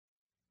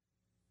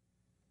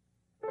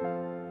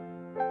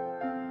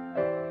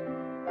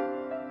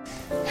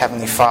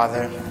Heavenly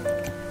Father,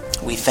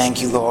 we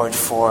thank you, Lord,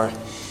 for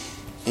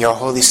your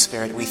Holy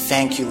Spirit. We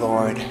thank you,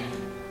 Lord,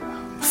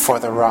 for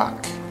the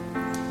rock.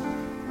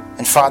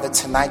 And Father,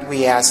 tonight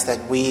we ask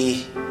that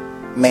we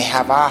may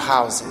have our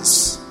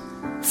houses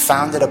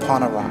founded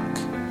upon a rock,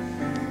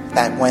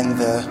 that when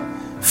the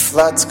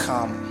floods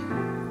come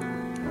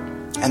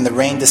and the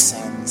rain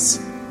descends,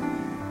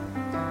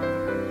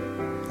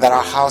 that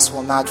our house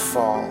will not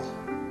fall,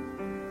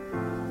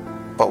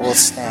 but will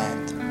stand.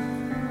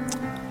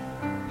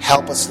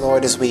 Help us,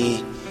 Lord, as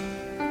we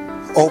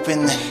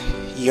open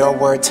your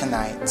word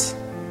tonight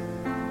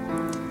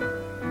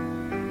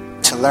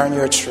to learn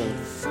your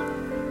truth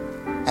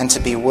and to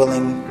be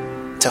willing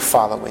to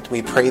follow it.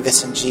 We pray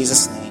this in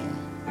Jesus' name.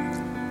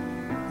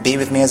 Be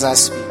with me as I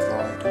speak,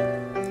 Lord.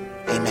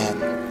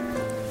 Amen.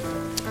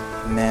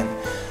 Amen.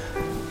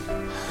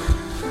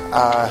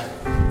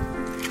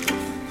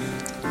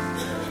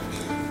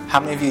 How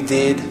many of you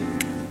did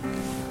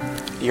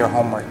your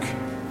homework?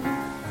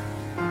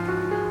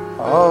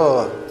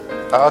 Oh,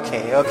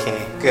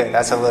 okay, good.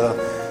 That's a little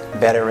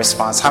better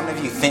response. How many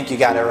of you think you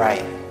got it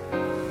right?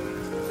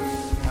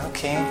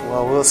 Okay,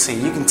 well, we'll see.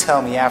 You can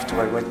tell me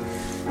afterward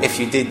if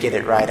you did get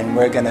it right. And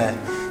we're going to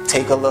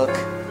take a look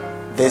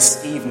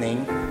this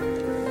evening.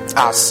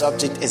 Our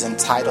subject is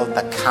entitled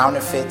The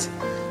Counterfeit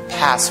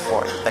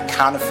Passport. The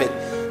Counterfeit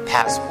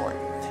Passport.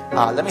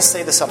 Let me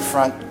say this up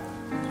front.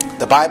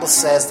 The Bible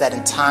says that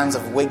in times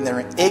of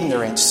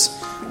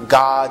ignorance,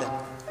 God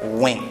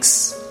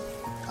winks.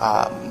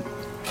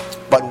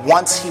 But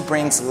once he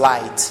brings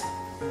light,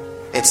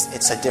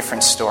 it's a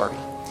different story.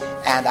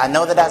 And I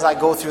know that as I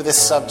go through this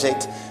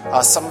subject,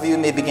 some of you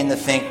may begin to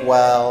think,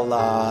 well,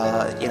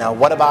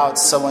 what about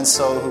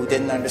so-and-so who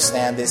didn't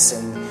understand this,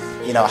 and,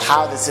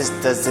 how does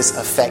this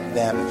affect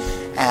them?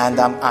 And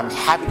I'm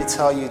happy to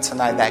tell you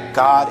tonight that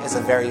God is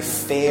a very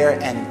fair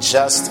and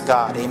just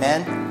God.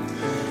 Amen?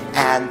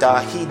 And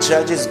he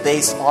judges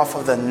based off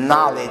of the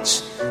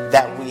knowledge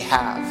that we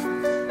have.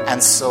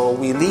 And so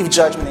we leave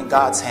judgment in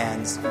God's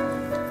hands,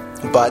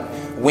 but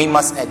we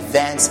must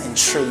advance in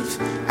truth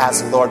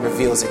as the Lord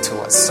reveals it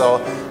to us.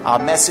 So our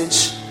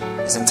message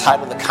is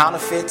entitled The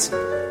Counterfeit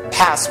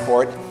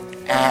Passport,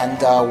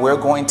 and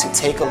we're going to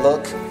take a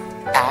look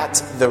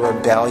at the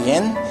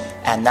rebellion.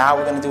 And now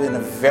we're going to do it in a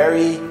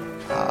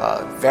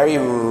very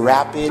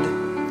rapid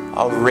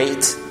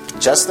rate,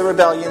 just the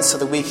rebellion, so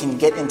that we can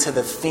get into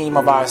the theme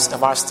of our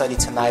study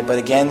tonight. But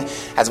again,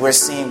 as we're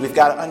seeing, we've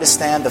got to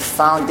understand the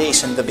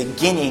foundation, the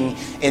beginning,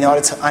 in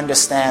order to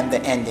understand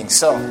the ending.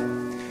 So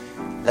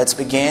let's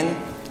begin.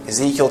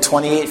 Ezekiel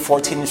 28,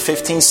 14 and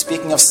 15.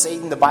 Speaking of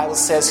Satan, the Bible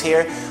says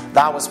here,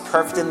 "Thou wast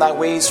perfect in thy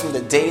ways from the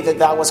day that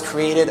thou wast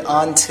created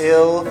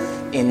until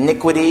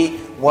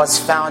iniquity was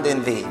found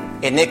in thee."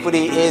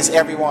 Iniquity is,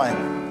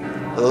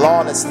 everyone,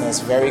 lawlessness.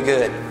 Very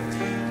good.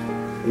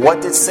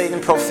 What did Satan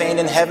profane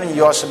in heaven?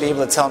 You all should be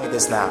able to tell me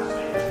this now.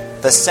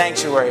 The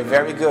sanctuary.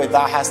 Very good.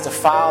 Thou hast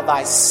defiled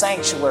thy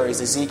sanctuaries.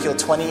 Ezekiel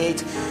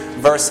 28,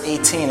 verse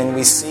 18. And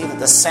we see that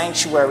the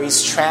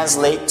sanctuaries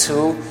translate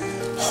to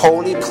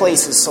holy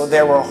places. So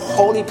there were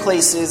holy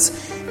places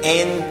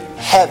in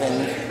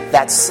heaven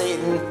that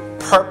Satan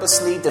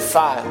purposely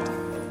defiled.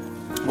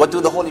 What do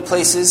the holy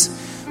places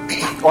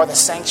or the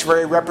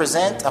sanctuary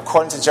represent?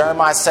 According to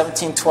Jeremiah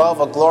 17:12,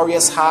 a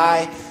glorious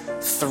high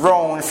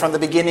throne from the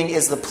beginning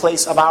is the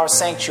place of our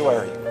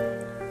sanctuary.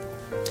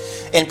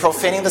 In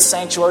profaning the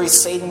sanctuary,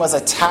 Satan was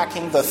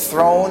attacking the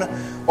throne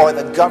or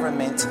the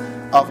government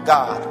of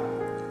God.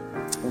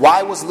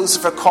 Why was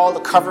Lucifer called a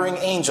covering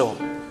angel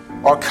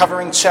or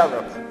covering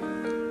cherub?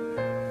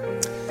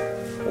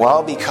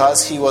 Well,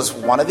 because he was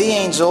one of the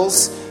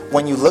angels.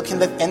 When you look in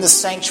the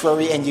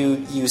sanctuary and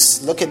you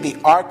look at the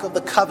Ark of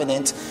the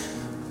Covenant,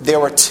 there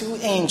were two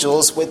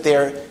angels with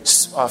their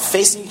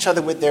facing each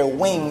other with their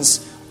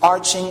wings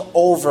arching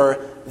over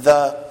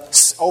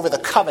the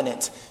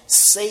covenant.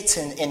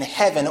 Satan in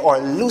heaven, or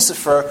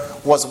Lucifer,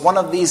 was one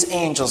of these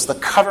angels, the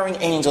covering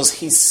angels.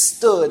 He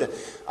stood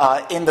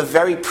in the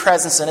very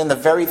presence and on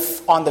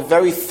the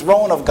very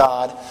throne of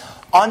God,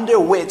 under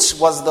which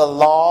was the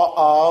law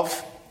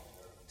of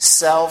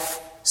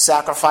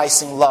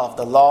self-sacrificing love,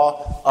 the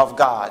law of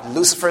God.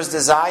 Lucifer's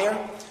desire: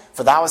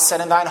 "For thou hast said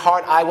in thine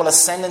heart, I will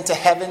ascend into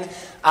heaven,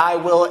 I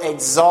will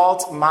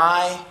exalt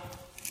my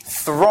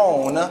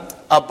throne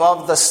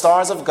above the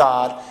stars of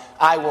God.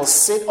 I will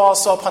sit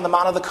also upon the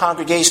mount of the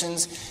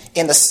congregations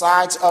in the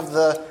sides of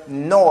the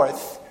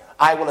north.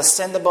 I will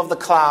ascend above the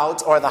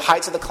clouds," or the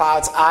heights of the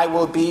clouds. "I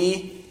will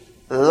be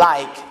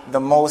like the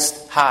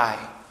Most High."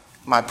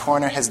 My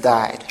pointer has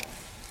died.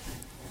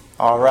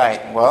 All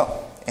right,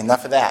 well,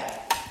 enough of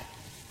that.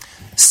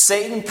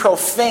 Satan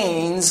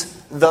profanes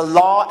the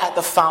law at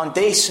the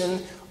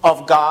foundation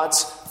of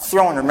God's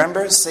throne.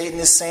 Remember, Satan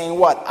is saying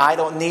what? I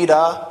don't need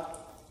a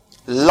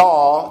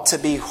law to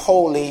be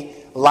holy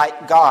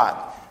like God.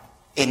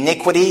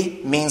 Iniquity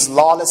means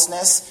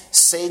lawlessness.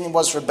 Satan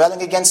was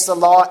rebelling against the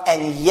law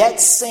and yet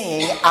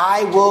saying,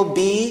 I will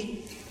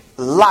be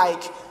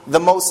like the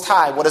Most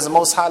High. What is the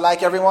Most High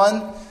like,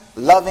 everyone?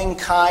 Loving,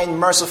 kind,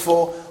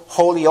 merciful,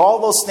 holy, all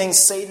those things.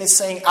 Satan is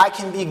saying, I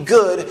can be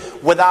good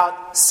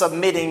without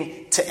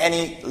submitting to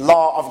any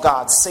law of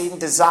God. Satan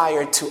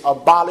desired to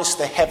abolish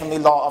the heavenly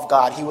law of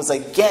God. He was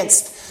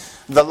against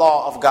the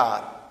law of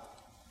God.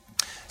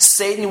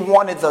 Satan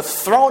wanted the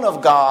throne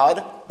of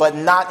God, but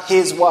not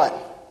his what?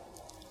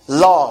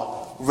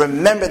 Law.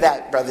 Remember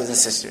that, brothers and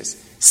sisters.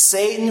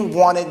 Satan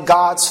wanted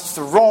God's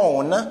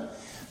throne.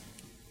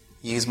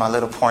 Use my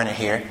little pointer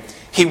here.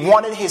 He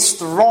wanted his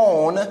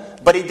throne,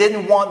 but he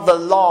didn't want the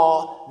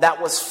law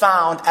that was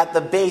found at the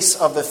base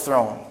of the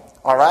throne.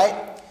 All right?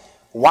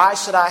 Why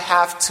should I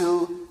have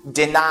to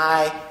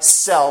deny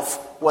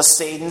self was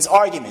Satan's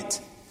argument.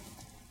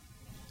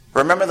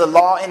 Remember, the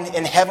law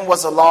in heaven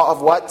was a law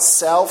of what?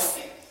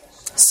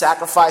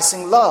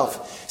 Self-sacrificing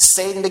love.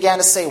 Satan began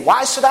to say,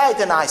 why should I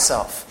deny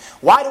self?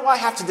 Why do I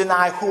have to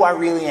deny who I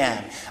really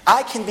am?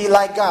 I can be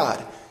like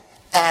God.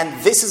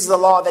 And this is the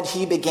law that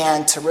he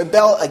began to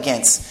rebel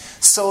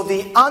against. So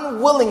the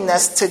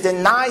unwillingness to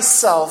deny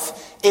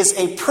self is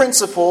a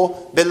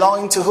principle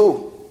belonging to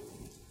who?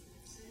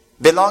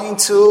 Belonging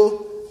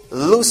to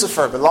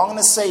Lucifer, belonging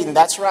to Satan.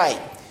 That's right.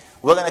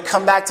 We're going to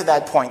come back to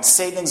that point.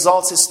 Satan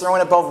exalts his throne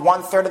above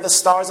 1/3 of the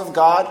stars of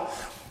God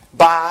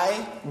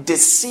by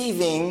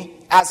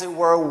deceiving, as it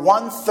were,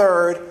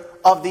 1/3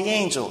 of the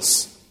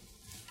angels.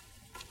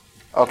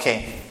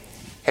 Okay,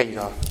 here you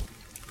go.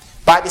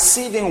 By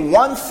deceiving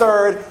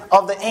 1/3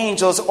 of the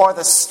angels, or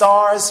the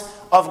stars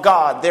of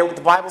God.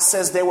 The Bible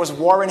says there was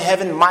war in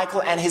heaven.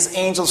 Michael and his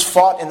angels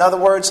fought. In other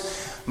words,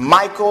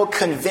 Michael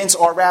convinced,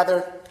 or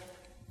rather,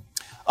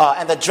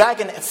 and the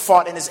dragon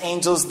fought in his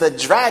angels. The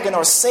dragon,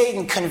 or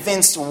Satan,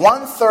 convinced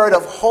 1/3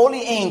 of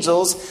holy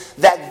angels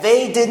that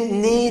they didn't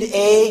need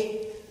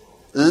a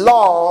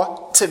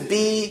law to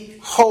be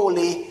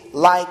holy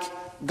like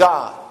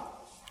God.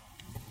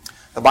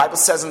 The Bible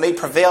says, and they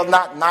prevailed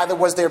not, neither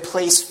was their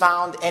place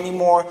found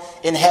anymore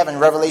in heaven.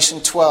 Revelation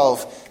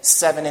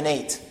 12:7 and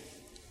 8.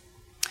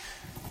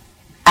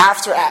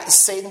 After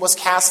Satan was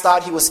cast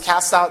out, he was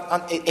cast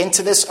out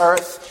into this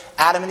earth.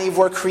 Adam and Eve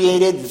were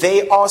created.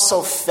 They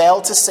also fell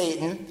to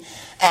Satan.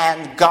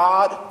 And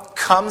God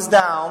comes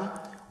down,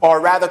 or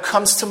rather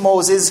comes to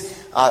Moses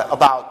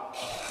about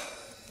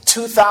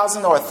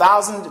 2,000 or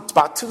 1,000,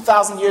 about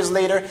 2,000 years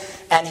later,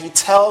 and he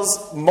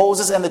tells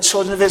Moses and the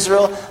children of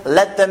Israel,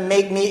 let them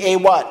make me a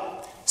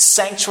what?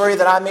 Sanctuary,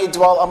 that I may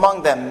dwell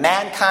among them.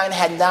 Mankind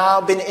had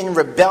now been in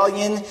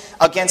rebellion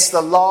against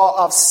the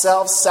law of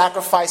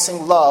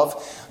self-sacrificing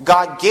love.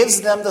 God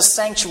gives them the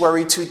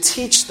sanctuary to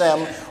teach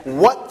them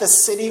what the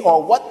city,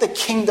 or what the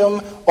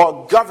kingdom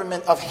or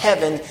government of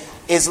heaven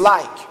is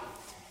like.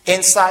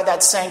 Inside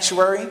that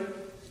sanctuary,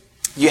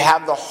 you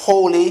have the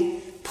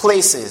holy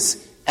places.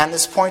 And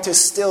this pointer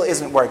still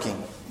isn't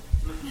working.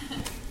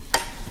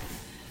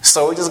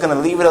 So we're just going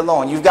to leave it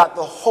alone. You've got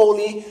the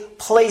holy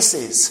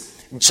places.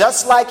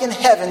 Just like in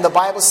heaven, the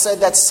Bible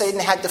said that Satan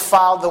had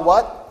defiled the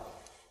what?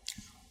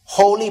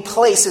 Holy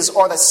places,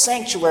 or the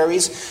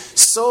sanctuaries.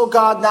 So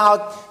God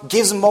now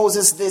gives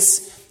Moses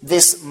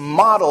this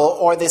model,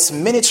 or this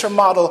miniature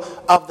model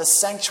of the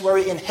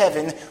sanctuary in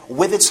heaven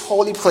with its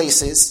holy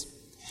places.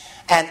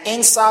 And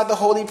inside the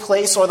holy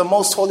place, or the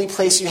most holy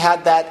place, you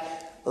had that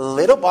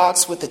little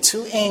box with the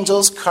 2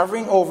 angels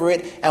covering over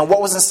it. And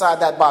what was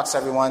inside that box,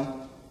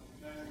 everyone?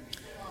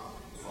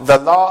 The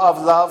law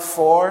of love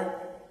for...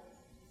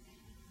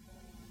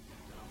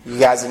 You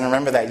guys didn't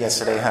remember that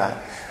yesterday, huh?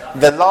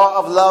 The law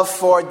of love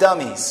for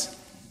dummies.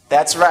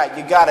 That's right,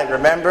 you got it.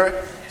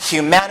 Remember,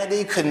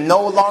 humanity could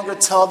no longer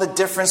tell the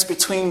difference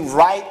between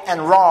right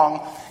and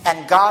wrong.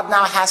 And God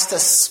now has to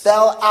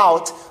spell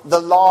out the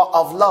law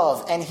of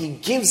love. And he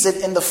gives it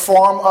in the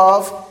form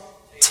of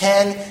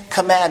 10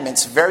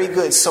 commandments. Very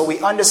good. So we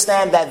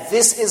understand that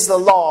this is the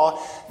law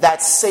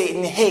that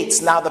Satan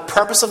hates. Now, the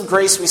purpose of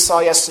grace we saw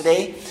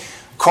yesterday,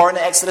 according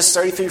to Exodus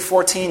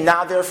 33:14,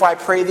 now therefore I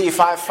pray thee, if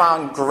I have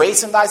found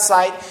grace in thy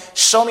sight,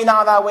 show me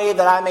now thy way,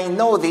 that I may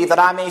know thee, that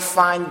I may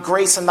find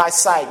grace in thy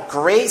sight.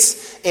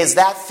 Grace is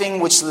that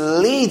thing which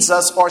leads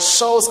us, or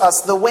shows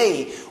us the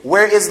way.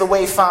 Where is the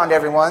way found,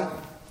 everyone?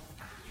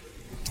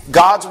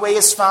 God's way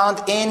is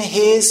found in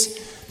his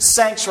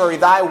sanctuary.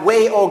 Thy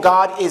way, O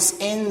God, is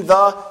in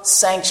the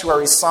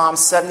sanctuary. Psalm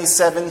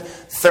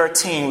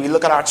 77:13. We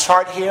look at our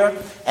chart here,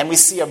 and we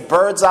see a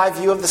bird's eye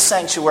view of the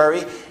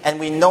sanctuary, and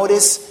we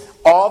notice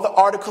all the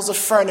articles of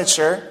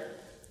furniture,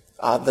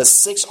 the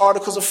 6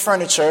 articles of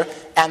furniture,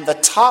 and the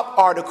top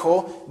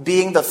article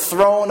being the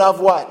throne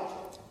of what?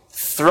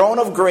 Throne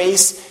of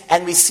grace.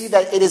 And we see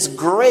that it is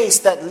grace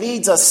that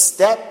leads us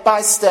step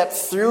by step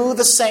through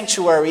the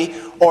sanctuary,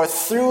 or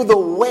through the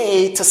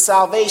way to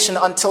salvation,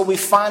 until we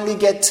finally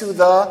get to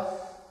the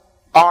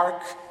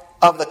Ark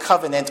of the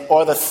Covenant,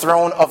 or the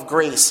throne of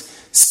grace.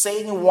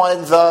 Satan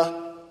wanted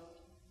the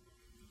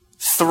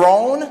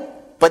throne,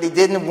 but he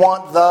didn't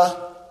want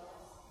the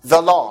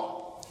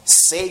law.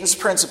 Satan's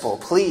principle.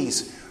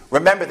 Please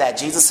remember that.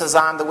 Jesus says,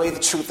 I am the way, the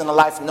truth, and the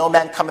life. No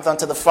man cometh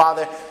unto the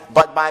Father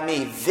but by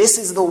me. This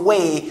is the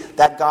way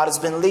that God has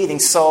been leading.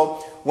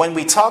 So when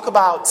we talk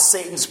about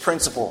Satan's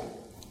principle,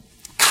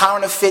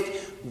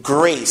 counterfeit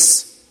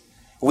grace,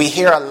 We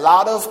hear a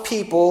lot of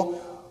people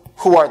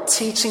who are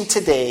teaching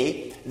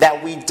today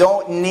that we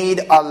don't need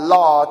a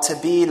law to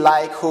be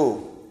like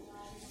who?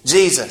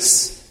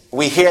 Jesus.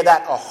 We hear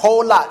that a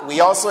whole lot. We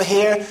also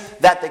hear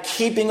that the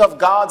keeping of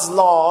God's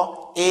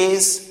law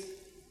is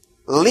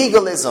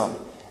legalism.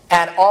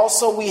 And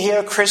also we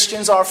hear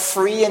Christians are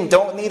free and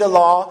don't need a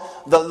law.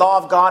 The law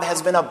of God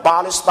has been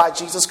abolished by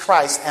Jesus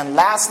Christ. And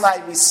last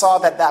night we saw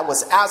that that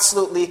was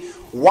absolutely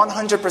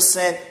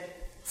 100%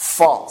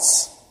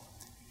 false.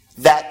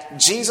 That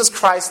Jesus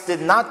Christ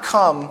did not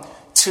come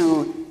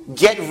to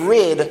get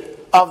rid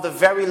of the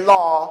very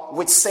law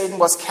which Satan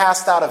was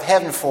cast out of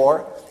heaven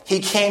for.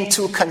 He came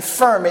to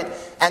confirm it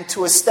and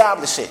to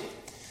establish it.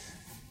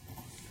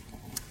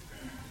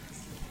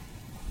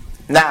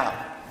 Now,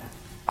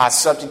 our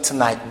subject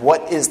tonight,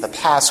 what is the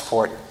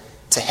passport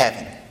to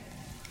heaven?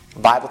 The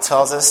Bible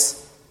tells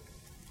us,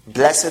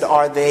 blessed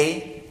are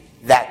they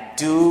that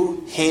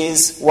do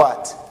his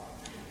what?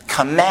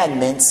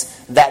 Commandments,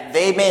 that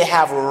they may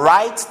have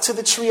right to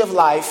the tree of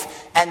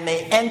life and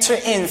may enter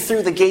in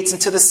through the gates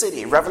into the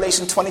city.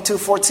 Revelation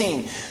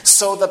 22:14.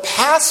 So the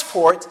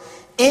passport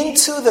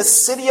into the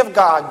city of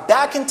God,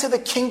 back into the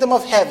kingdom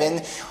of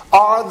heaven,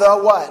 are the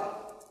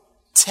what?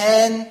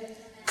 10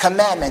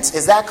 commandments.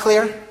 Is that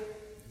clear?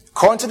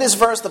 According to this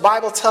verse, the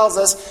Bible tells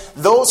us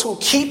those who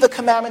keep the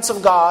commandments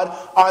of God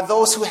are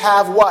those who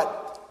have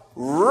what?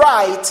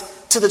 Right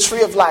to the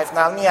tree of life.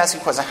 Now, let me ask you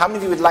a question. How many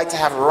of you would like to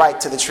have a right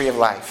to the tree of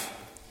life?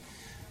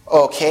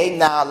 Okay,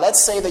 now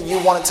let's say that you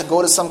wanted to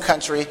go to some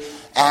country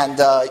and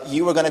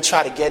you were going to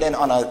try to get in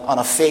on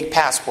a fake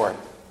passport.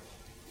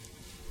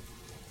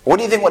 What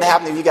do you think would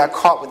happen if you got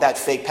caught with that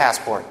fake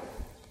passport?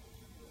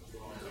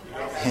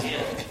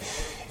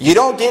 You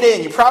don't get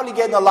in. You probably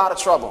get in a lot of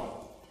trouble.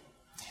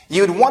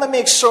 You'd want to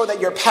make sure that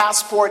your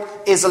passport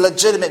is a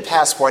legitimate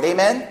passport.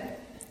 Amen?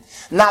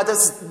 Now,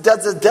 does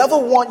the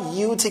devil want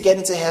you to get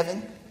into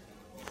heaven?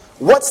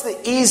 What's the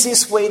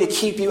easiest way to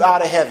keep you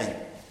out of heaven?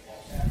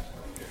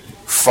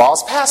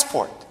 False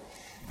passport.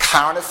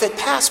 Counterfeit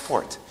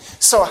passport.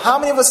 So how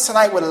many of us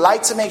tonight would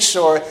like to make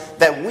sure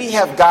that we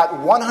have got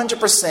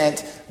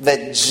 100%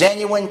 the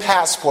genuine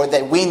passport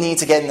that we need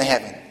to get into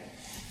heaven?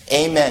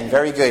 Amen.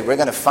 Very good. We're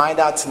going to find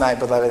out tonight,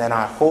 beloved, and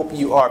I hope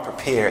you are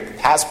prepared.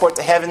 Passport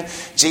to heaven.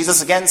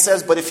 Jesus again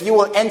says, but if you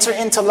will enter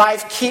into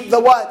life, keep the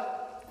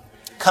what?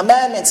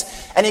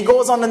 Commandments. And he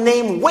goes on to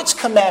name which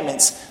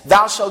commandments.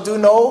 Thou shalt do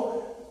no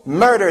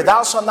murder.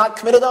 Thou shalt not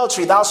commit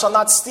adultery. Thou shalt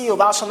not steal.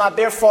 Thou shalt not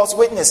bear false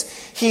witness.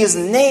 He is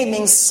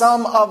naming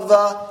some of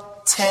the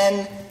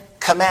 10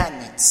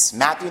 commandments.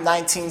 Matthew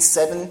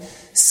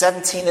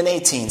 19:17 and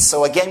 18.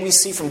 So again, we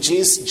see from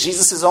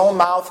Jesus' own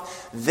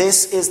mouth,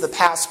 this is the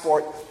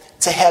passport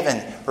to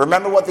heaven.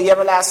 Remember what the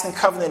everlasting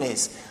covenant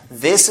is.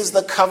 This is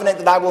the covenant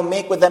that I will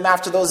make with them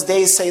after those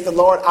days, say the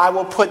Lord. I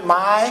will put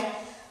my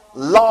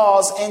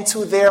laws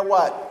into their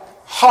what?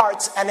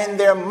 Hearts, and in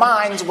their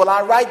minds will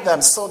I write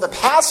them. So the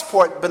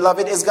passport,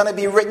 beloved, is going to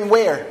be written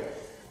where?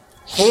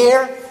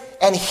 Here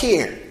and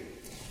here.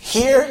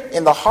 Here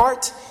in the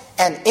heart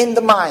and in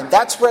the mind.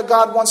 That's where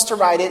God wants to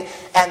write it.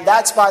 And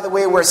that's, by the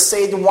way, where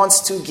Satan wants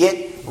to get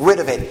rid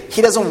of it.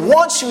 He doesn't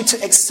want you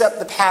to accept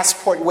the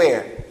passport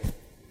where?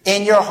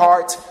 In your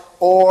heart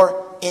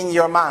or in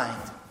your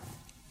mind.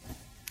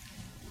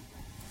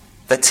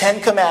 The 10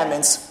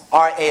 commandments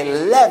are a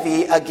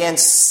levy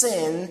against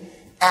sin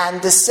and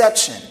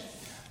deception.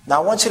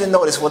 Now I want you to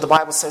notice what the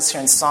Bible says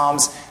here in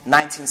Psalms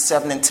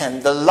 19:7 and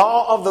 10. The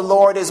law of the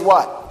Lord is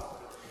what?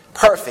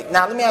 Perfect.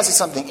 Now let me ask you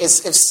something. If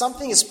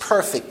something is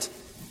perfect,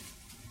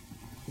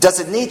 does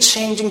it need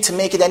changing to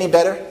make it any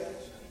better?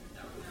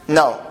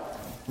 No.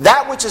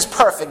 That which is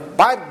perfect,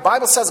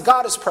 Bible says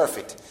God is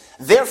perfect.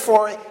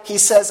 Therefore, he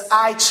says,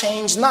 I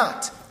change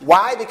not.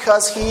 Why?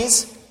 Because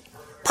he's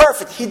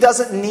perfect. He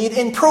doesn't need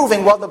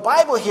improving. Well, the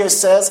Bible here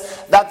says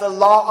that the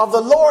law of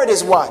the Lord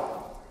is what?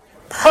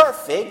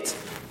 Perfect,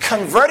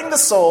 converting the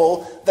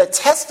soul. The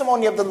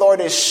testimony of the Lord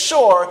is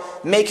sure,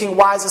 making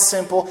wise the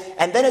simple.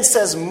 And then it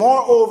says,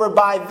 moreover,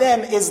 by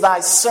them is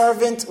thy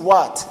servant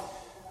what?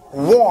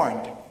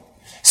 Warned.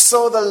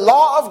 So the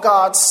law of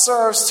God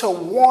serves to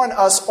warn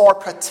us or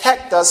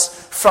protect us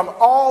from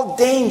all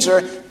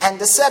danger and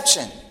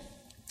deception.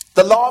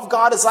 The law of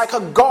God is like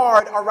a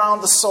guard around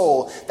the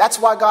soul. That's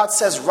why God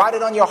says, write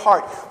it on your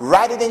heart,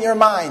 write it in your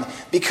mind.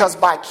 Because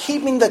by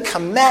keeping the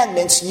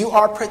commandments, you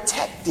are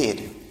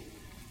protected.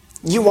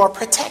 You are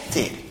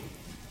protected.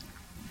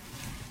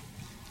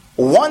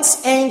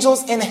 Once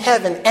angels in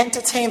heaven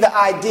entertain the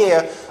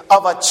idea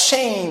of a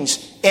change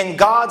in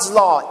God's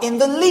law, in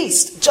the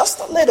least,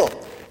 just a little.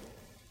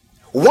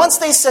 Once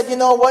they said, you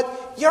know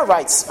what, you're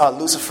right,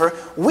 Lucifer,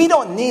 we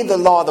don't need the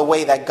law the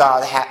way that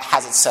God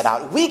has it set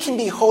out. We can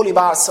be holy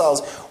by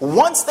ourselves.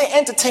 Once they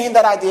entertained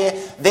that idea,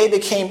 they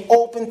became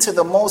open to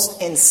the most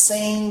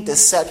insane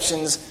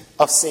deceptions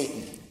of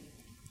Satan.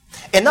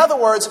 In other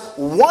words,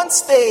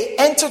 once they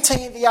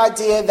entertained the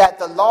idea that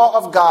the law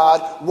of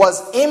God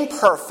was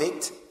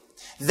imperfect,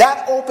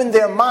 that opened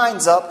their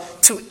minds up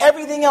to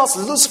everything else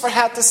Lucifer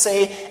had to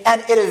say,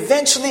 and it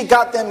eventually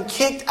got them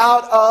kicked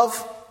out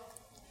of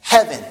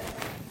heaven.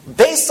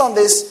 Based on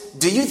this,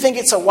 do you think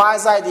it's a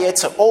wise idea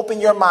to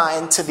open your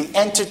mind to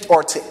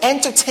to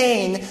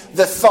entertain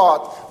the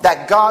thought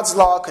that God's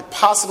law could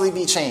possibly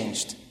be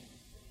changed?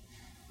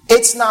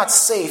 It's not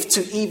safe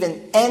to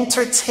even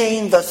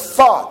entertain the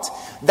thought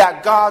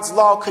that God's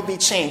law could be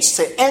changed.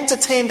 To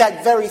entertain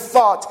that very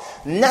thought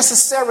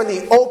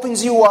necessarily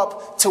opens you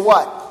up to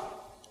what?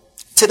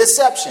 To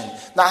deception.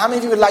 Now, how many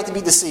of you would like to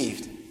be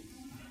deceived?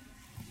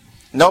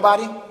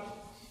 Nobody?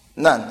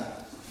 None.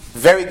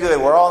 Very good.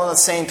 We're all on the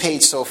same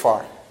page so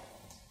far.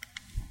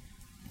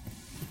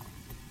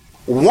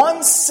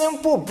 One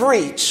simple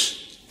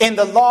breach in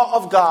the law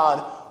of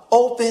God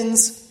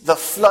opens the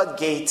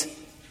floodgate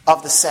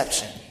of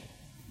deception.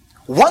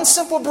 One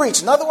simple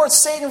breach. In other words,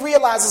 Satan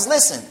realizes,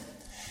 listen,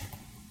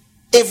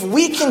 if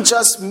we can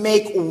just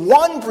make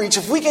one breach,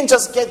 if we can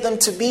just get them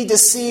to be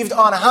deceived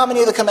on how many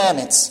of the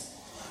commandments?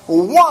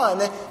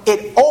 One,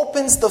 it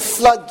opens the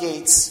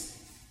floodgates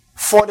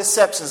for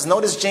deceptions.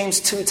 Notice James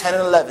 2, 10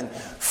 and 11.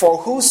 For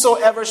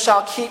whosoever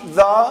shall keep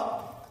the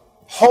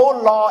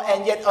whole law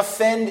and yet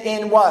offend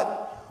in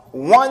what?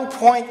 One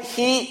point,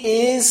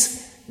 he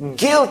is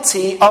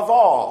guilty of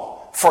all.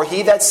 For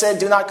he that said,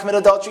 do not commit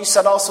adultery,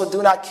 said also,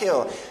 do not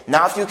kill.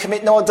 Now if you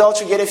commit no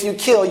adultery, yet if you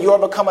kill, you are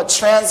become a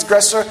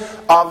transgressor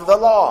of the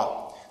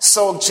law.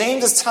 So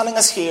James is telling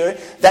us here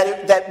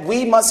that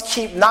we must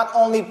keep not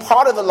only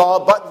part of the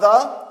law, but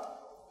the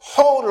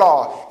whole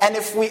law. And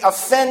if we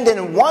offend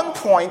in one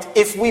point,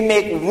 if we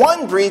make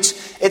one breach,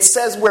 it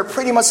says we're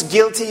pretty much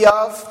guilty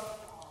of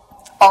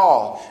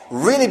all.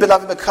 Really,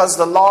 beloved, because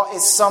the law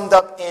is summed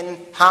up in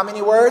how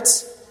many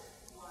words?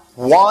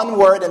 One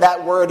word, and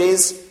that word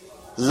is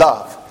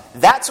love.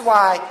 That's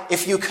why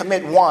if you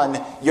commit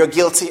one, you're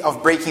guilty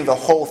of breaking the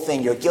whole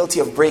thing. You're guilty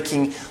of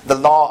breaking the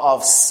law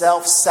of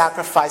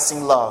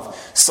self-sacrificing love.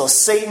 So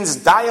Satan's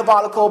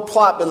diabolical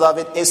plot,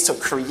 beloved, is to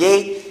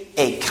create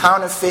a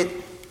counterfeit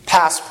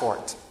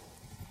passport.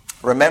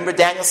 Remember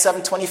Daniel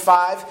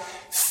 7:25?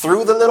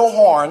 Through the little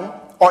horn,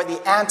 or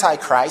the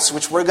Antichrist,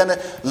 which we're going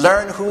to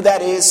learn who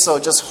that is. So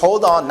just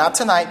hold on. Not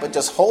tonight, but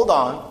just hold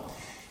on.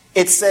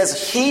 It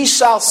says, he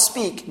shall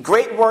speak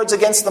great words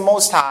against the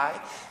Most High,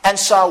 and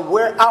shall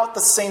wear out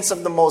the saints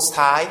of the Most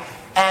High,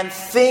 and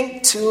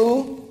think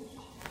to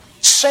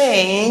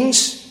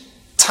change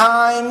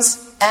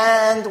times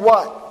and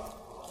what?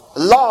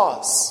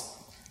 Laws.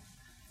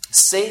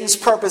 Satan's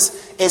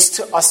purpose is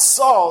to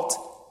assault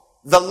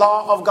the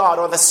law of God,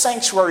 or the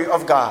sanctuary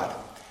of God.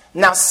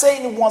 Now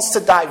Satan wants to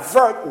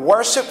divert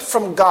worship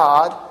from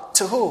God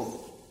to who?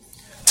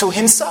 To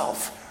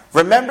himself.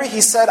 Remember,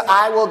 he said,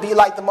 I will be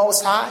like the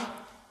Most High.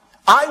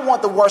 I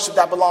want the worship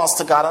that belongs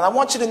to God. And I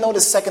want you to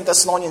notice 2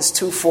 Thessalonians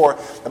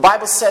 2:4. The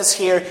Bible says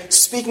here,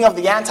 speaking of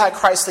the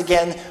Antichrist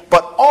again,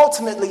 but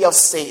ultimately of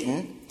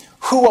Satan,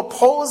 who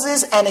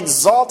opposes and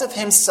exalteth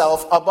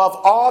himself above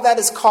all that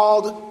is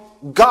called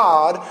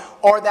God,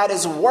 or that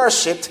is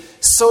worshipped,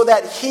 so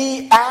that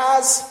he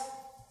as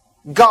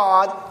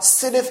God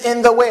sitteth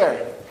in the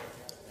where?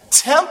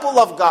 Temple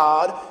of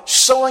God,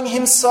 showing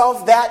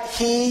himself that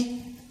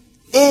he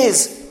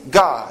is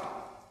God.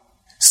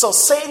 So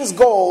Satan's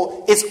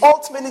goal is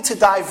ultimately to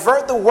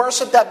divert the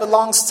worship that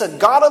belongs to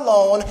God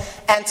alone,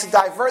 and to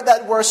divert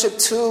that worship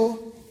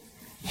to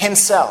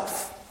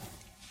himself.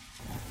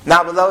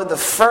 Now, beloved, the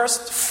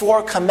first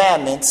 4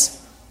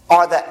 commandments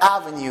are the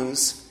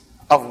avenues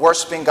of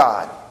worshiping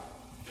God.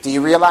 Do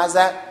you realize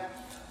that?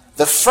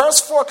 The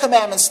first 4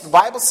 commandments, the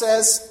Bible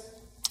says,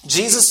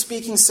 Jesus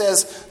speaking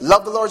says,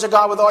 love the Lord your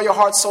God with all your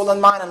heart, soul,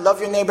 and mind, and love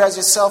your neighbor as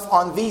yourself.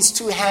 On these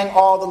 2 hang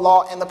all the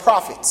law and the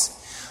prophets.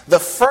 The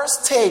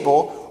first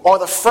table, or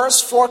the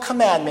first 4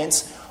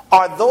 commandments,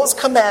 are those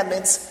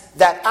commandments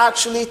that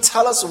actually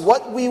tell us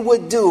what we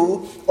would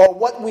do, or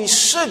what we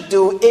should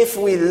do if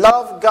we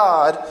love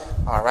God.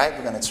 All right,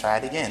 we're going to try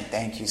it again.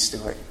 Thank you,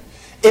 Stuart.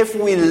 If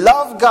we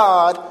love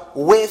God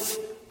with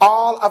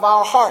all of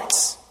our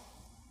hearts.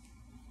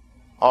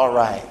 All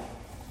right.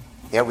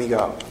 There we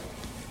go.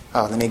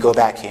 Oh, let me go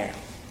back here.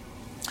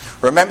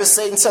 Remember,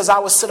 Satan says, I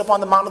will sit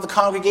upon the mount of the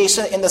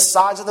congregation in the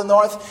sides of the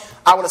north.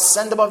 I will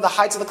ascend above the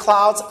heights of the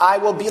clouds. I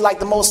will be like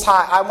the Most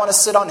High. I want to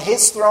sit on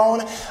his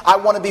throne. I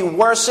want to be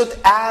worshipped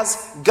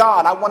as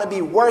God. I want to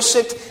be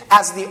worshipped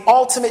as the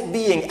ultimate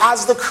being,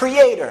 as the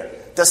creator.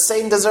 Does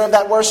Satan deserve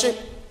that worship?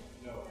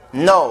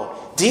 No.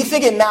 Do you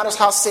think it matters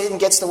how Satan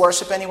gets the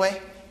worship anyway?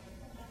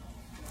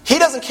 He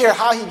doesn't care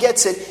how he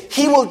gets it.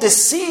 He will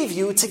deceive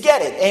you to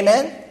get it.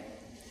 Amen?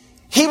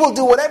 He will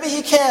do whatever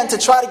he can to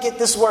try to get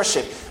this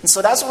worship. And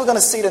so that's what we're going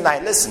to see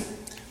tonight. Listen,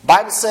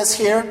 Bible says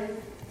here,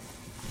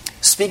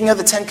 speaking of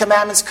the 10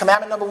 commandments,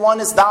 commandment number 1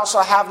 is, thou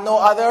shalt have no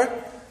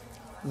other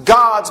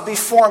gods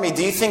before me.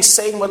 Do you think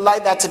Satan would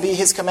like that to be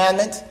his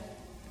commandment?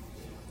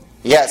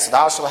 Yes,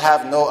 thou shalt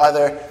have no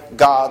other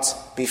gods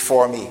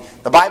before me.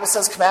 The Bible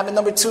says, commandment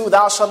number 2,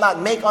 thou shalt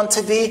not make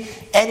unto thee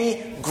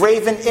any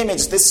graven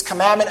image. This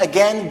commandment,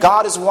 again,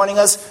 God is warning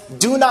us,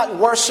 do not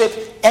worship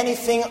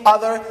anything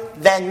other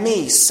than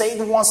me.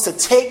 Satan wants to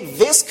take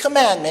this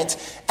commandment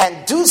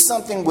and do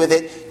something with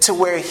it to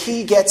where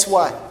he gets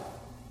what?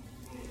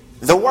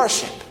 The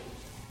worship.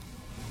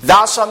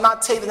 Thou shalt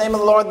not take the name of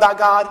the Lord thy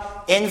God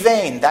in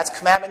vain. That's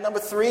commandment number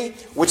 3,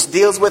 which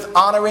deals with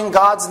honoring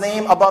God's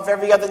name above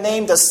every other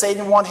name. Does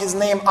Satan want his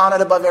name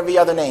honored above every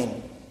other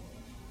name?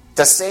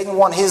 Does Satan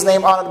want his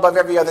name honored above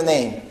every other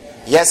name?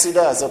 Yes, he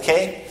does,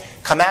 okay?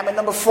 Commandment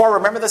number 4,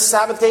 remember the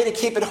Sabbath day to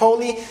keep it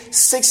holy.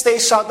 6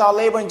 days shalt thou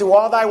labor and do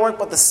all thy work,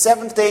 but the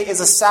 7th day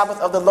is a Sabbath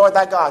of the Lord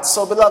thy God.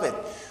 So, beloved,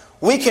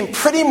 we can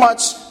pretty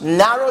much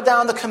narrow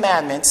down the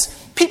commandments.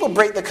 People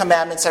break the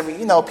commandments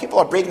people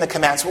are breaking the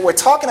commandments. But we're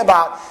talking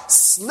about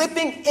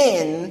slipping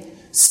in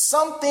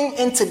something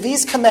into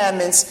these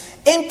commandments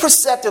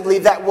imperceptibly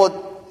that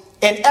will,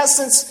 in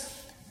essence,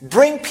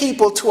 bring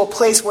people to a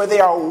place where they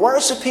are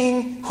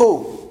worshiping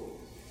who?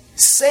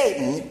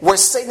 Satan, where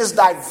Satan is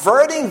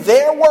diverting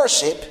their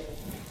worship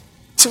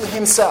to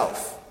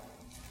himself.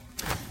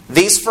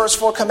 These first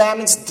 4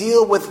 commandments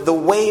deal with the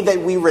way that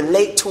we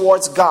relate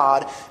towards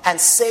God, and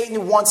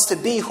Satan wants to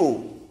be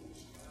who?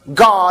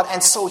 God,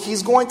 and so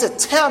he's going to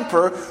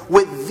tamper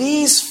with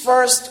these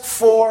first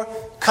 4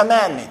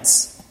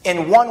 commandments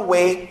in one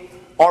way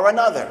or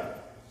another.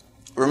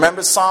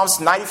 Remember Psalms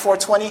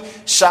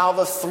 94:20, shall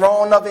the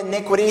throne of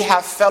iniquity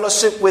have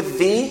fellowship with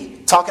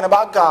thee, talking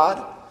about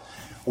God,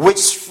 which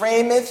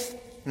frameth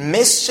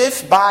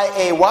mischief by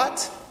a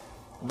what?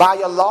 By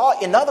a law.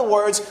 In other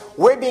words,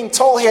 we're being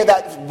told here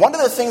that one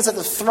of the things that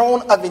the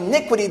throne of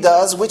iniquity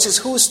does, which is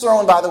whose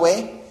throne, by the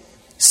way?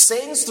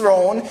 Satan's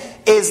throne,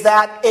 is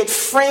that it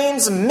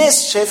frames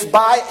mischief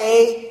by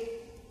a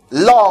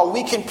law.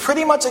 We can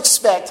pretty much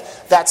expect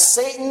that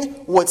Satan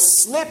would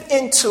slip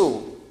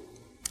into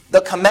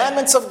the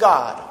commandments of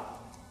God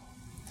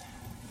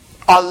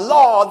a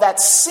law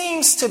that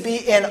seems to be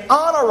in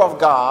honor of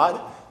God,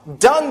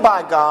 done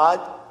by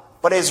God,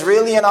 but is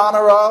really in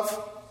honor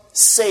of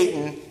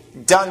Satan,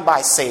 done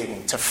by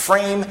Satan, to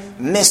frame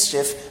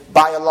mischief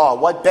by a law.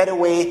 What better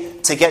way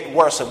to get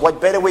worship?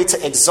 What better way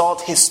to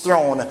exalt his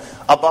throne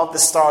above the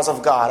stars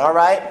of God? All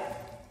right?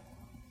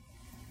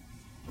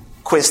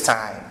 Quiz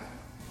time.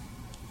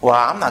 Well,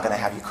 I'm not going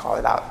to have you call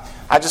it out.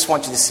 I just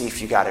want you to see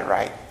if you got it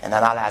right, and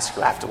then I'll ask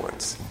you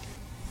afterwards.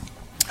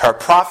 Her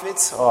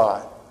prophets,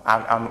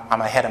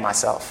 I'm ahead of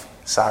myself.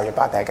 Sorry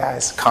about that,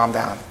 guys. Calm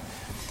down.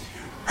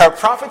 Her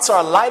prophets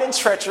are light and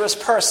treacherous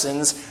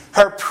persons.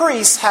 Her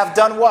priests have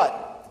done what?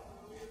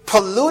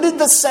 Polluted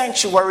the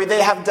sanctuary.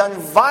 They have done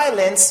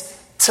violence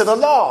to the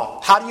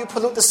law. How do you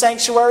pollute the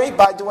sanctuary?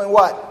 By doing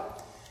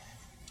what?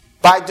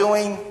 By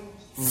doing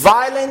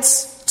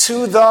violence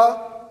to the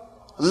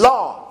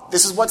law.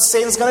 This is what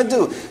Satan's going to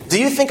do.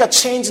 Do you think a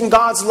change in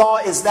God's law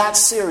is that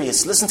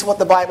serious? Listen to what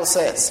the Bible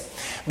says.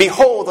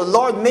 Behold, the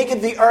Lord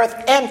maketh the earth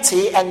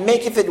empty, and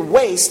maketh it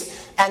waste,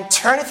 and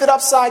turneth it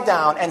upside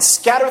down, and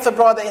scattereth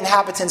abroad the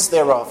inhabitants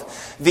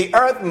thereof. The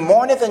earth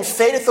mourneth and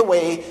fadeth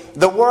away.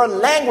 The world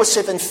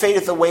languisheth and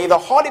fadeth away. The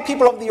haughty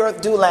people of the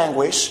earth do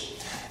languish.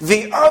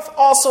 The earth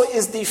also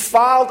is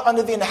defiled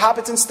under the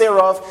inhabitants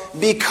thereof,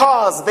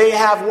 because they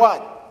have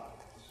what?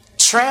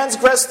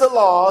 Transgressed the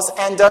laws,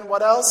 and done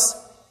what else?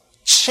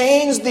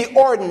 Changed the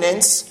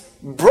ordinance,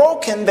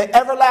 broken the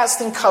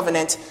everlasting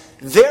covenant.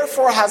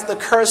 Therefore has the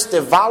curse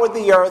devoured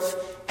the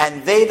earth,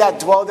 and they that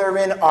dwell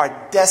therein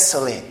are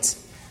desolate.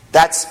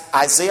 That's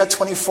Isaiah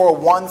 24,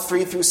 1,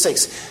 3 through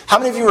 6. How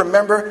many of you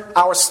remember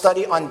our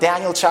study on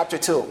Daniel chapter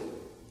 2?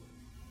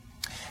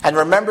 And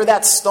remember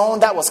that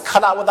stone that was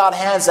cut out without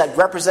hands that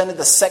represented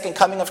the second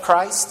coming of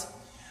Christ?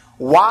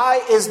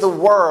 Why is the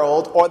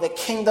world, or the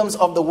kingdoms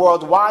of the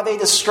world, why are they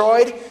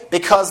destroyed?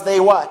 Because they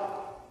what?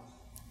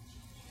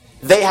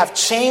 They have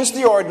changed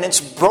the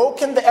ordinance,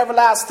 broken the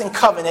everlasting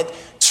covenant,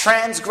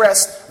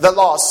 transgressed the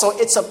law. So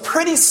it's a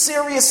pretty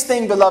serious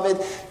thing,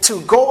 beloved,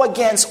 to go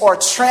against or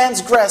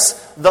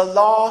transgress the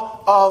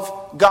law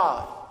of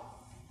God.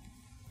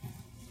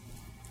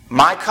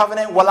 My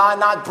covenant will I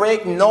not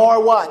break,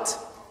 nor what?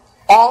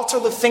 Alter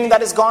the thing that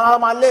has gone out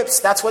of my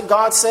lips. That's what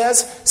God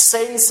says.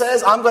 Satan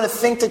says, I'm going to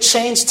think to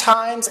change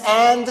times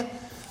and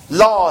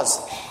laws.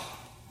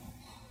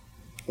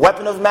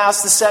 Weapon of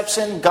mass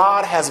deception,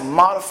 God has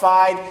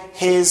modified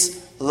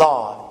his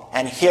law.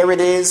 And here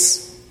it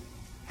is,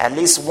 at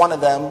least one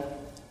of them,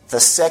 the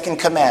second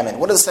commandment.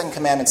 What does the second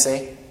commandment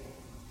say?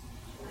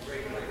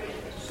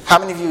 How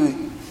many of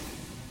you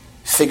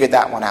figured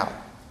that one out?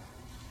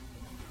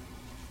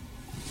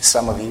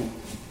 Some of you.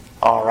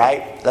 All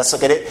right, let's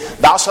look at it.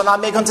 Thou shalt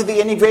not make unto thee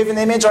any graven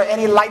image or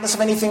any likeness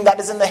of anything that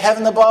is in the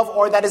heaven above,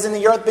 or that is in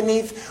the earth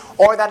beneath,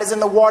 or that is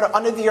in the water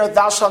under the earth.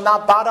 Thou shalt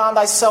not bow down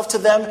thyself to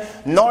them,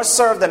 nor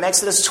serve them.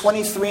 Exodus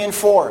 23 and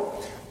 4.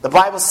 The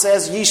Bible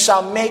says, ye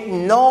shall make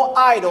no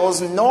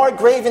idols, nor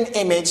graven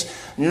image,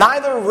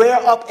 neither rear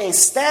up a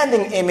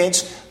standing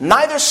image,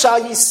 neither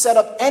shall ye set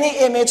up any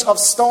image of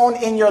stone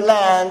in your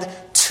land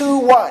to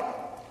what?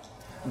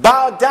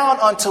 Bow down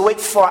unto it,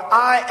 for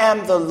I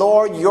am the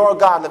Lord your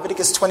God.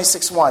 Leviticus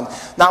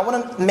 26:1. Now I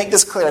want to make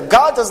this clear.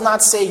 God does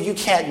not say you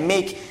can't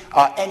make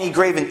any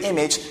graven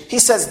image. He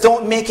says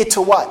don't make it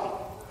to what?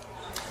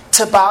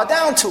 To bow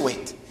down to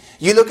it.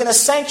 You look in a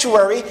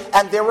sanctuary,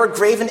 and there were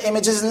graven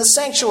images in the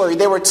sanctuary.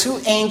 There were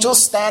two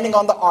angels standing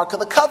on the Ark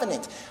of the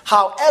Covenant.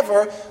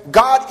 However,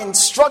 God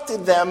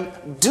instructed them,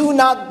 do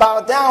not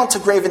bow down to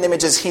graven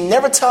images. He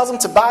never tells them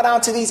to bow down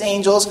to these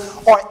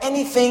angels or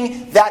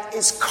anything that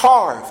is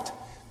carved.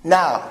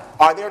 Now,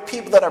 are there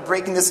people that are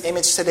breaking this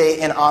image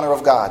today in honor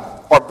of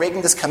God? Or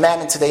breaking this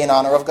commandment today in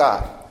honor of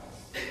God?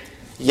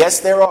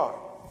 Yes, there are.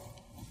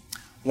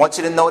 I want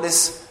you to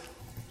notice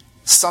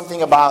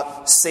something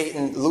about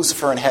Satan,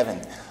 Lucifer in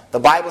heaven. The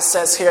Bible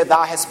says here,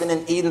 thou hast been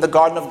in Eden, the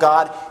garden of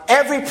God.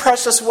 Every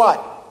precious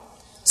what?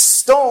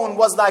 Stone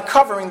was thy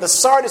covering, the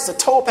sardius, the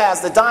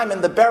topaz, the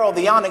diamond, the beryl,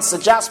 the onyx, the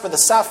jasper, the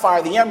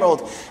sapphire, the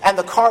emerald, and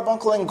the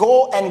carbuncle and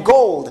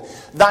gold.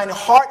 Thine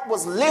heart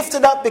was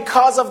lifted up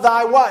because of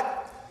thy what?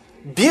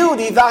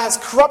 Beauty. Thou hast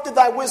corrupted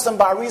thy wisdom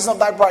by reason of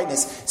thy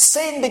brightness.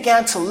 Satan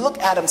began to look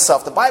at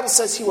himself. The Bible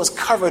says he was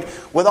covered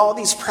with all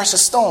these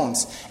precious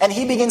stones. And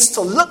he begins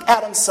to look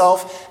at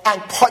himself,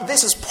 and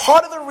this is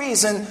part of the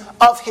reason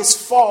of his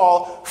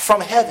fall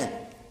from heaven.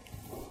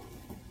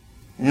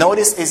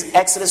 Notice is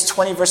Exodus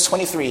 20 verse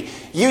 23.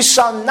 You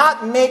shall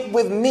not make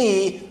with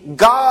me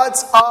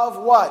gods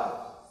of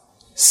what?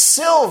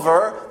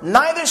 Silver,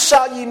 neither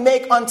shall ye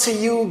make unto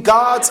you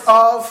gods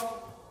of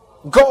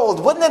gold.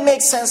 Wouldn't it make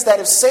sense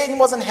that if Satan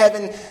was in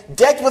heaven,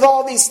 decked with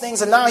all these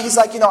things, and now he's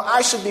like,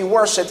 I should be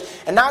worshipped,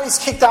 and now he's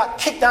kicked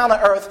down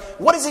to earth,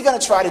 what is he going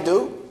to try to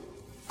do?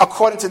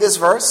 According to this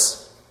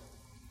verse,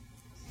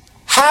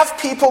 have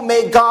people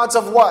made gods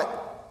of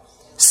what?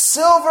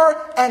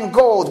 Silver and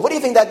gold. What do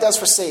you think that does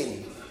for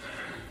Satan?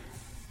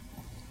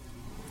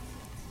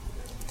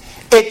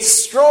 It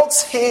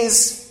strokes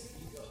his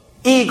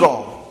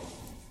ego.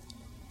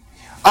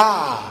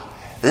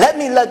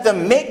 Let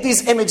them make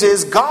these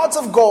images, gods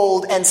of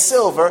gold and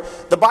silver.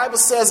 The Bible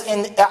says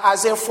in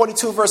Isaiah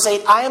 42 verse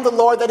 8, I am the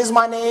Lord, that is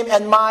my name,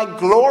 and my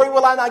glory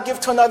will I not give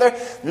to another,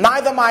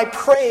 neither my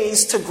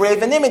praise to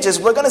graven images.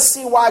 We're going to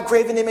see why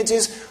graven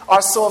images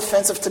are so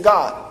offensive to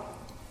God.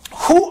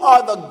 Who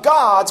are the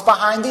gods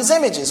behind these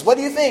images? What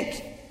do you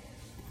think?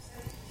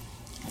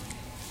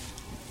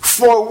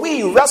 For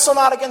we wrestle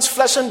not against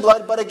flesh and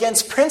blood, but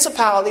against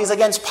principalities,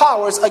 against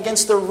powers,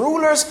 against the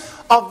rulers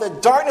of the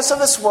darkness of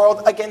this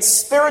world,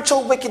 against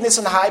spiritual wickedness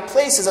in high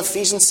places,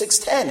 Ephesians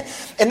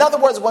 6:10. In other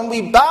words, when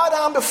we bow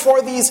down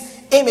before these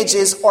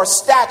images or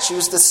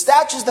statues, the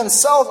statues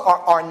themselves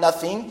are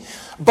nothing,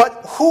 but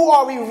who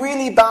are we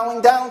really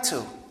bowing down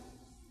to?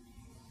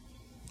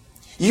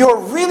 You're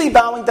really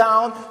bowing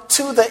down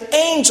to the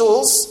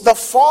angels, the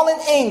fallen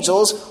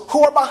angels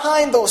who are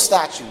behind those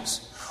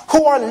statues,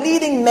 who are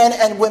leading men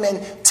and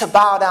women to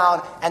bow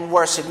down and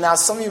worship. Now,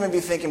 some of you may be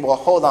thinking, well,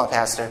 hold on,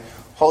 Pastor.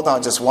 Hold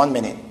on just 1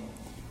 minute.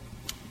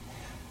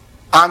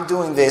 I'm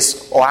doing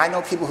this, or I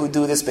know people who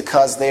do this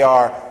because they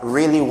are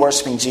really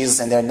worshiping Jesus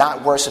and they're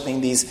not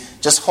worshiping these.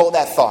 Just hold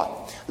that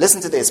thought. Listen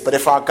to this. But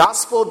if our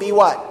gospel be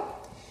what?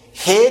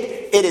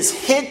 Hid, it is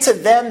hid to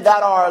them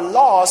that are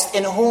lost,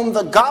 in whom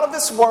the God of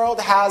this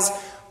world has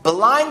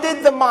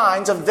blinded the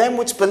minds of them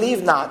which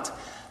believe not,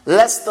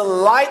 lest the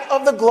light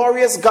of the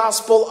glorious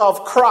gospel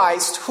of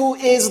Christ, who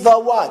is the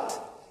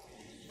what?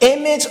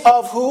 Image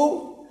of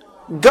who?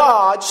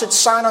 God, should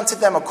shine unto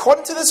them.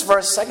 According to this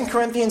verse, 2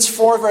 Corinthians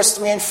 4, verse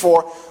 3 and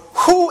 4,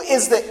 who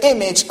is the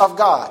image of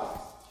God?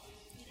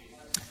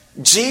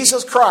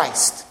 Jesus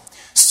Christ.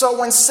 So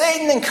when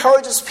Satan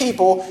encourages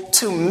people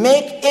to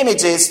make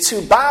images,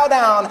 to bow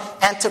down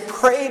and to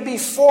pray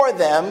before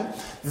them,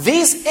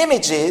 these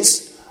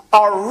images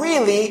are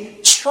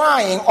really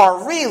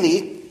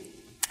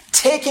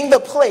taking the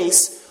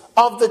place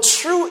of the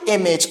true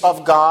image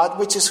of God,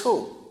 which is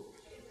who?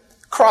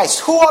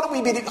 Christ. Who ought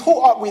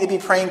we to be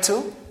praying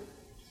to?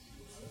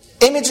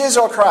 Images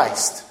or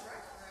Christ?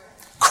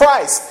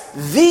 Christ,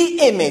 the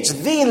image,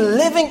 the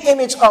living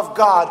image of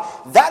God.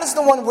 That is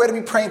the one we're to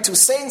be praying to.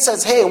 Satan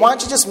says, hey, why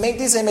don't you just make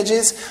these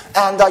images,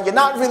 and you're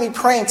not really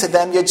praying to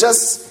them, you're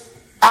just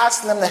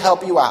asking them to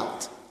help you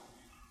out.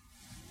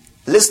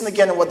 Listen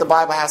again to what the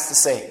Bible has to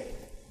say.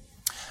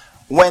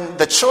 When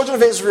the children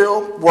of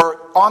Israel were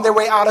on their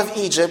way out of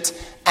Egypt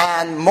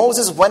and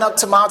Moses went up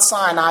to Mount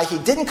Sinai, he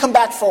didn't come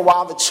back for a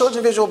while. The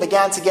children of Israel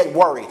began to get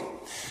worried.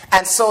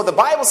 And so the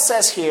Bible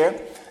says here,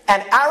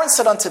 and Aaron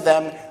said unto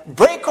them,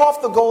 break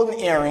off the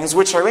golden earrings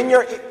which are in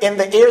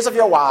the ears of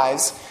your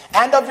wives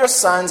and of your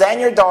sons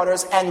and your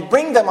daughters, and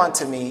bring them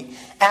unto me.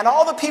 And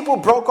all the people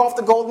broke off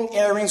the golden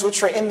earrings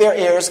which were in their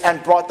ears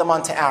and brought them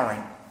unto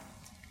Aaron.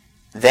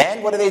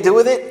 Then what did they do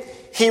with it?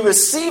 He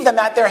received them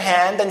at their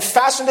hand and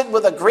fashioned it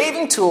with a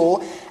graving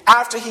tool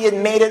after he had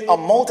made it a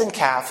molten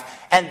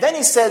calf. And then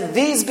he said,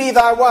 these be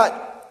thy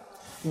what?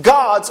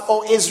 Gods,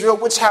 O Israel,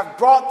 which have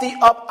brought thee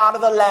up out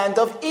of the land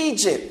of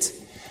Egypt.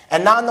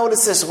 And now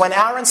notice this. When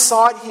Aaron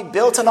saw it, he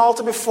built an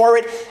altar before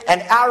it.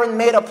 And Aaron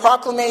made a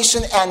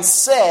proclamation and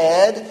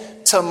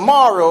said,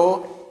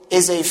 tomorrow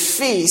is a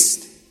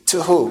feast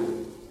to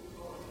who?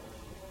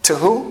 To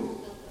who?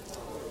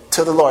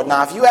 To the Lord.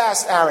 Now, if you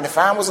ask Aaron, if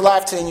Aaron was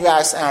alive today and you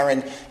asked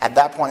Aaron at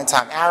that point in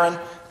time, Aaron,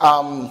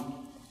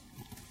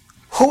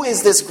 who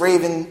is this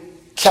graven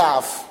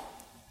calf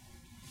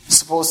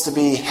supposed to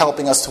be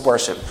helping us to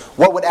worship.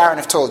 What would Aaron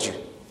have told you?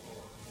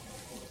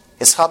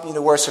 It's helping you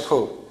to worship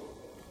who?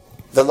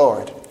 The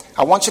Lord.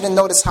 I want you to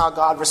notice how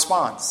God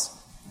responds.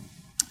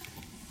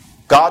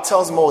 God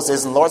tells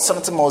Moses, and the Lord said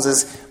unto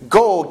Moses,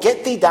 Go,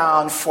 get thee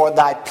down, for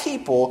thy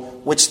people,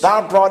 which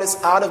thou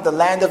broughtest out of the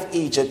land of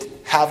Egypt,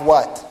 have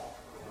what?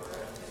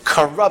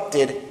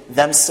 Corrupted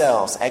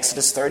themselves.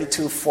 Exodus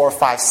 32, 4,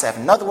 5,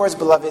 7. In other words,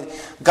 beloved,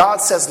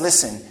 God says,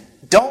 listen,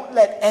 don't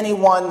let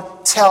anyone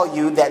tell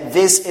you that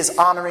this is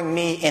honoring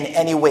me in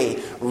any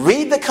way.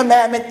 Read the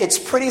commandment. It's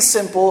pretty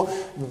simple.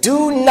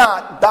 Do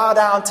not bow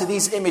down to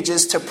these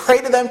images, to pray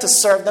to them, to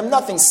serve them.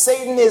 Nothing.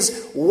 Satan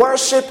is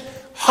worship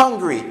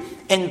hungry.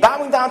 In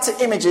bowing down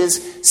to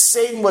images,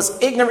 Satan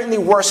was ignorantly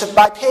worshipped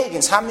by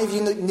pagans. How many of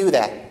you knew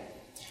that?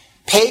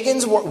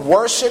 Pagans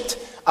worshipped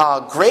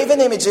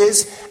graven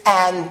images,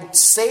 and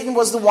Satan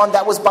was the one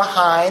that was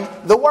behind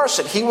the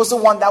worship. He was the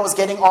one that was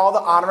getting all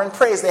the honor and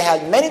praise. They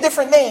had many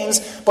different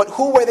names, but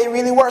who were they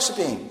really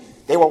worshiping?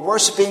 They were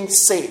worshiping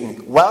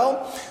Satan.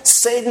 Well,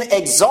 Satan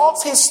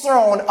exalts his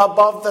throne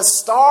above the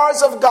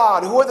stars of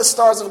God. Who are the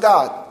stars of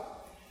God?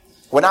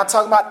 We're not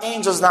talking about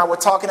angels now. We're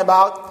talking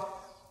about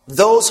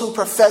those who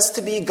profess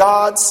to be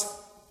God's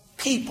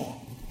people.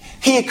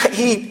 He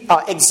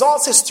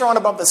exalts his throne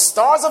above the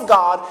stars of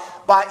God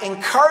by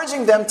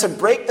encouraging them to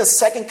break the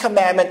second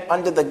commandment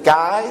under the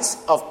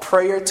guise of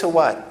prayer to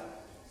what?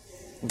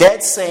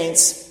 Dead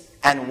saints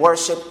and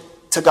worship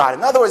to God.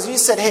 In other words, you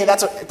said, hey,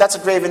 that's a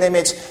graven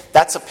image.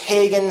 That's a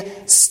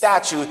pagan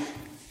statue.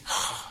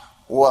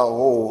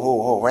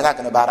 Whoa, we're not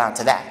going to bow down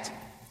to that.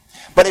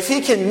 But if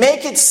he can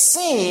make it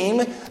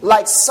seem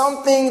like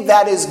something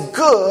that is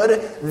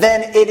good,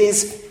 then it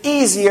is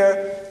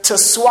easier to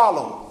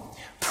swallow.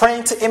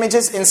 Praying to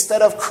images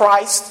instead of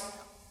Christ,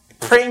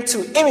 praying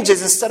to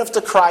images instead of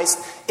to Christ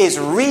is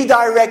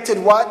redirected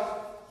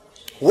what?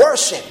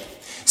 Worship.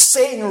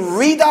 Satan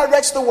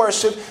redirects the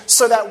worship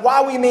so that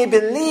while we may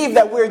believe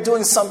that we're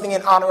doing something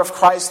in honor of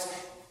Christ,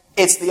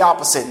 it's the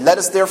opposite. Let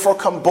us therefore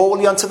come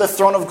boldly unto the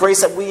throne of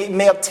grace that we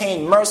may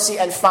obtain mercy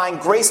and find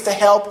grace to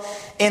help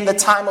in the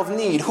time of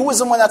need. Who is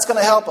the one that's going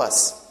to help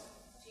us?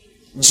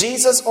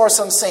 Jesus or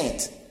some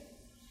saint?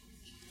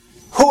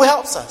 Who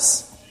helps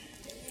us?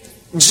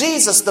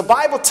 Jesus. The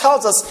Bible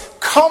tells us,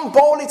 come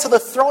boldly to the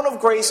throne of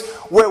grace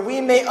where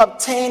we may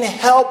obtain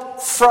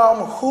help from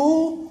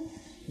who?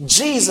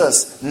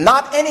 Jesus.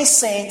 Not any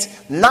saint,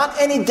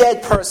 not any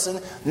dead person,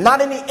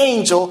 not any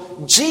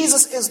angel.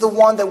 Jesus is the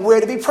one that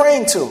we're to be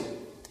praying to.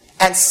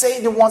 And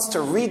Satan wants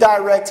to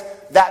redirect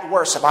that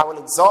worship. I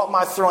will exalt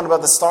my throne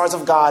above the stars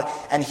of God,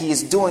 and he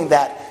is doing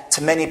that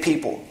to many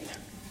people.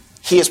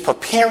 He is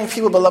preparing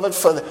people, beloved,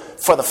 for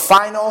the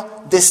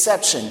final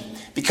deception.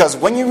 Because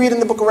when you read in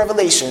the book of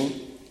Revelation,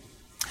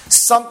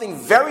 something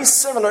very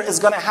similar is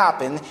going to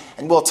happen.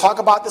 And we'll talk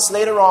about this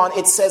later on.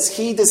 It says,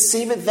 he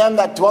deceiveth them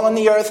that dwell on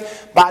the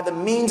earth by the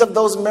means of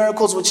those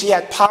miracles which he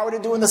had power to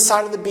do in the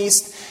sight of the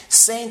beast,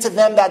 saying to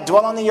them that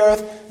dwell on the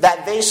earth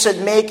that they should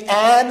make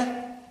an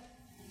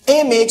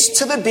image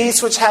to the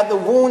beast which had the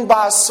wound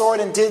by a sword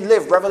and did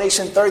live.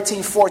 Revelation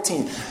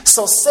 13:14.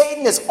 So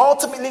Satan is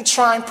ultimately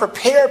trying to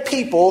prepare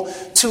people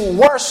to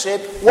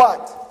worship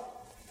what?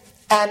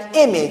 An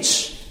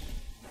image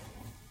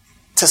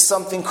to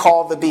something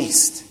called the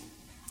beast.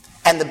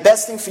 And the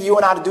best thing for you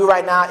and I to do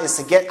right now is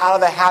to get out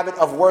of the habit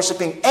of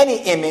worshiping any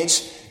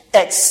image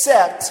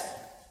except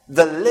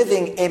the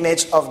living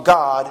image of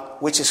God,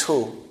 which is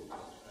who?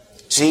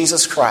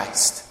 Jesus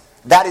Christ.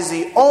 That is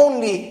the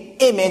only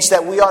image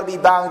that we ought to be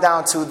bowing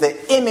down to,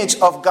 the image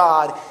of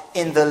God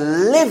in the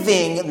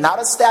living,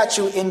 not a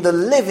statue, in the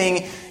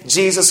living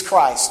Jesus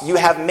Christ. You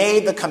have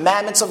made the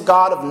commandments of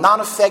God of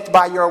none effect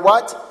by your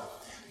what?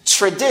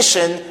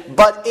 Tradition,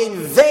 but in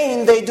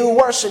vain they do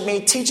worship me,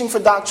 teaching for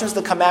doctrines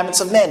the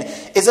commandments of men.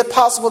 Is it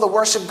possible to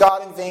worship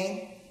God in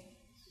vain?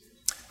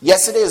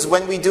 Yes, it is.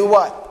 When we do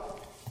what?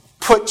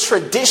 Put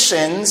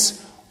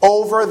traditions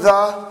over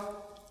the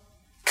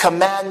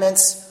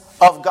commandments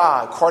of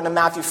God, according to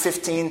Matthew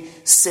 15,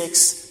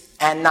 6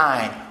 and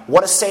 9.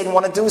 What does Satan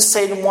want to do?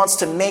 Satan wants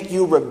to make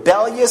you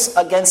rebellious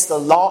against the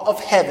law of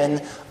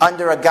heaven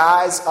under a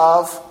guise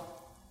of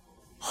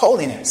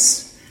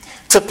holiness.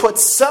 To put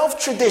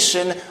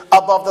self-tradition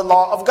above the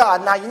law of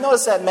God. Now, you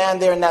notice that man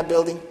there in that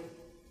building?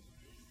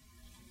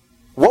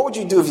 What would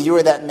you do if you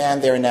were that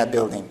man there in that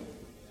building?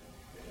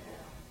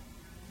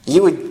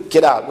 You would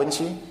get out, wouldn't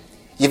you?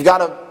 You've got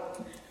a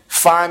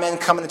fireman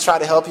coming to try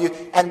to help you.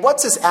 And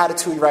what's his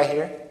attitude right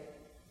here?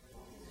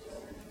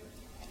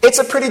 It's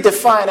a pretty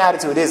defiant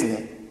attitude, isn't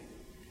it?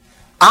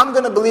 I'm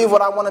going to believe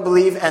what I want to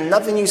believe, and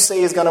nothing you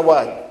say is going to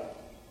what?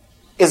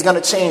 Is going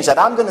to change that.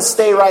 I'm going to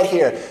stay right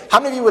here. How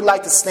many of you would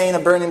like to stay in a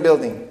burning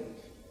building?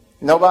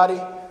 Nobody?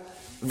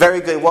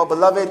 Very good. Well,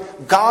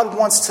 beloved, God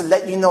wants to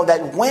let you know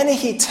that when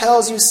he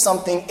tells you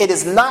something, it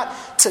is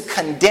not to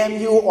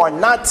condemn you or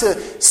not to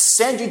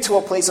send you to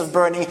a place of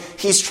burning.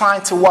 He's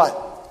trying to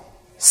what?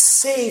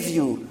 Save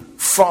you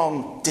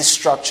from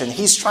destruction.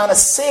 He's trying to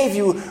save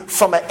you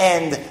from an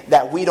end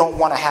that we don't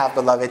want to have,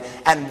 beloved.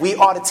 And we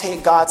ought to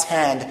take God's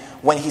hand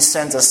when he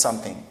sends us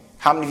something.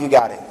 How many of you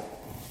got it?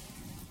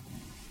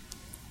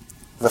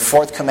 The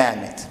fourth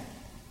commandment.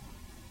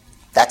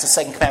 That's the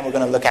second commandment we're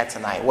going to look at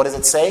tonight. What does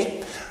it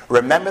say?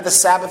 Remember the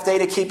Sabbath day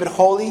to keep it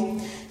holy.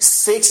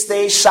 6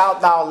 days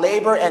shalt thou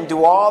labor and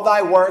do all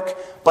thy work,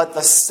 but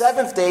the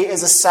seventh day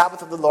is the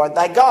Sabbath of the Lord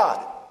thy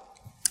God.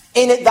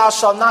 In it thou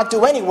shalt not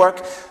do any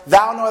work,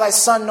 thou nor thy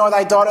son, nor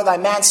thy daughter, thy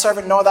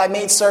manservant, nor thy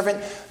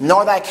maidservant,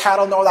 nor thy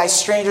cattle, nor thy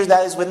stranger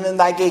that is within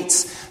thy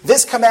gates.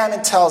 This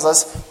commandment tells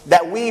us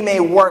that we may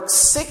work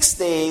 6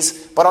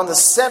 days, but on the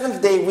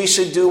seventh day we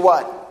should do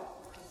what?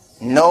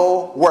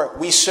 No work.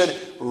 We should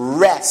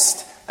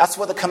rest. That's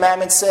what the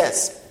commandment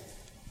says.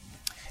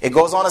 It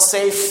goes on to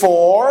say,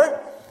 for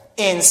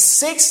in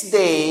 6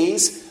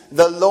 days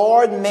the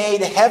Lord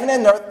made heaven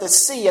and earth, the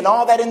sea, and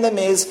all that in them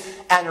is,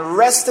 and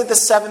rested the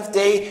seventh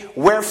day.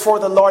 Wherefore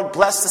the Lord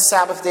blessed the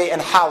Sabbath day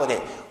and hallowed it.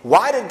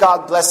 Why did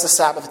God bless the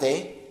Sabbath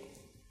day?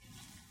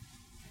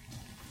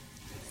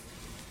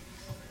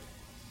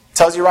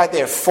 Tells you right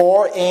there.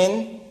 For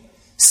in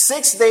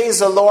 6 days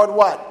the Lord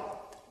what?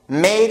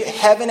 Made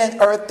heaven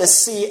and earth, the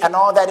sea, and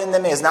all that in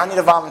them is. Now I need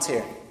a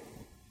volunteer.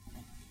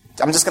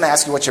 I'm just going to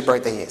ask you what your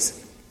birthday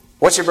is.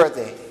 What's your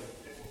birthday?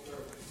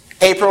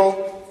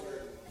 April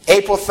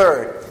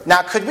 3rd.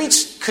 Now, could we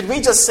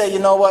just say, you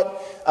know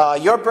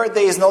what? Your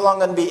birthday is no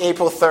longer going to be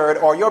April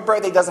 3rd, or your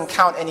birthday doesn't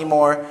count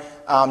anymore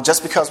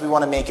just because we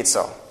want to make it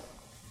so.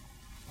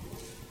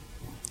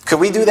 Could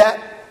we do that?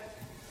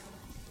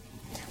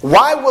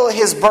 Why will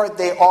his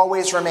birthday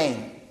always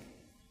remain?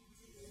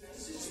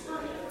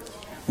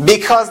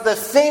 Because the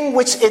thing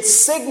which it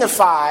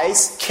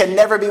signifies can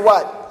never be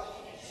what?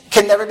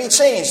 Can never be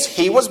changed.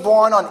 He was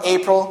born on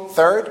April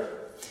 3rd.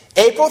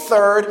 April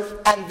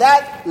 3rd, and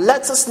that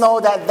lets us know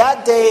that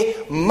that day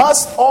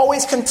must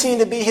always continue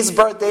to be his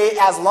birthday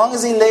as long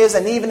as he lives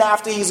and even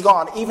after he's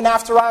gone. Even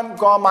after I'm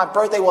gone, my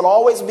birthday will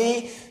always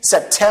be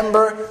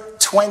September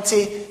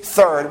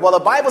 23rd. Well, the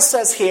Bible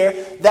says here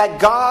that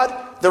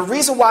God, the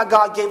reason why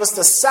God gave us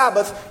the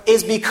Sabbath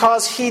is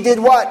because he did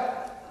what?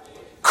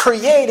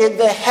 Created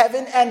the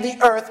heaven and the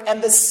earth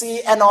and the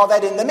sea and all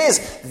that in them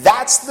is.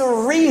 That's the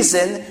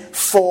reason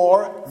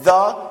for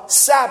the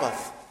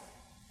Sabbath.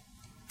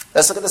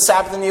 Let's look at the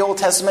Sabbath in the Old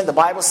Testament. The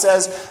Bible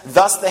says,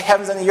 thus the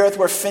heavens and the earth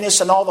were finished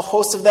and all the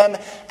host of them.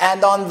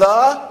 And on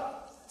the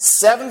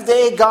seventh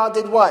day God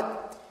did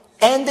what?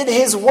 Ended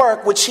his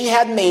work which he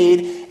had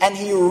made, and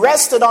he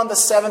rested on the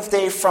seventh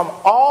day from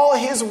all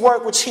his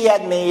work which he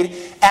had made.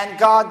 And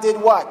God did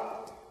what?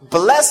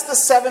 Blessed the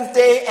seventh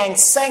day and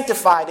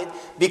sanctified it,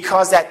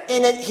 because that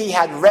in it he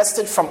had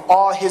rested from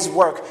all his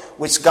work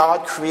which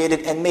God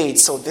created and made.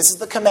 So this is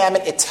the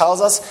commandment. It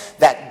tells us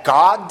that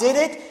God did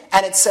it,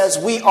 and it says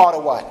we ought to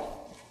what?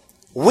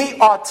 We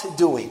ought to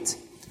do it.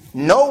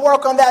 No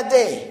work on that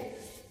day.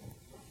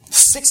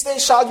 6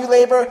 days shall you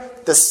labor.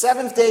 The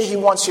seventh day he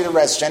wants you to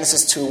rest.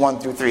 Genesis 2, 1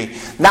 through 3.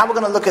 Now we're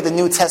going to look at the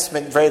New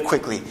Testament very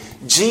quickly.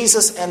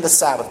 Jesus and the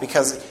Sabbath.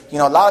 Because,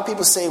 a lot of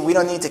people say we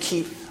don't need to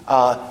keep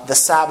the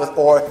Sabbath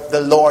or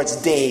the Lord's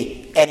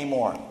Day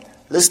anymore.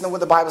 Listen to what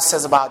the Bible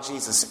says about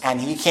Jesus. And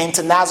he came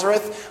to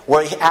Nazareth,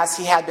 where as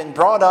he had been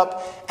brought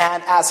up,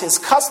 and as his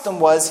custom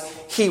was,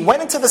 he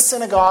went into the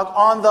synagogue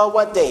on the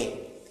what day?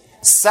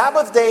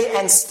 Sabbath day,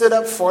 and stood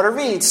up for to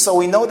read. So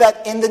we know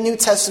that in the New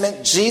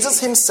Testament, Jesus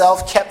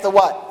himself kept the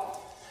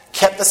what?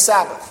 Kept the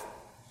Sabbath.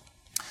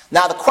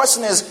 Now the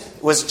question is,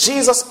 was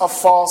Jesus a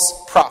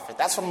false prophet?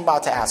 That's what I'm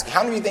about to ask you.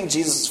 How many of you think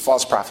Jesus is a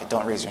false prophet?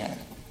 Don't raise your hand.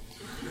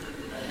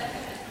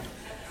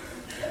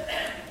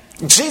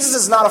 Jesus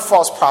is not a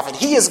false prophet.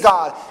 He is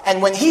God.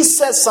 And when he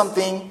says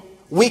something,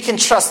 we can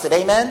trust it.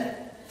 Amen?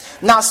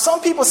 Now, some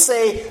people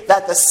say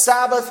that the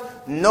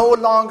Sabbath no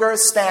longer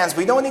stands.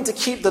 We don't need to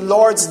keep the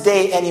Lord's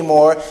Day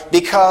anymore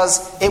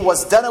because it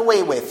was done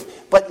away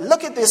with. But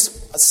look at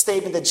this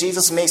statement that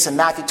Jesus makes in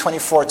Matthew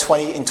 24,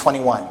 20 and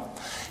 21.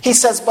 He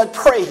says, but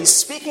pray. He's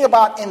speaking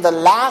about in the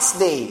last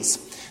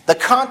days. The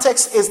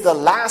context is the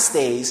last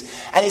days.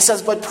 And he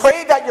says, but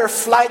pray that your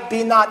flight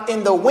be not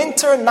in the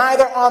winter,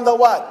 neither on the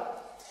what?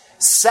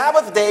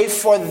 Sabbath day,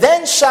 for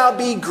then shall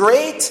be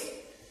great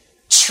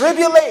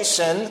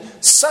tribulation,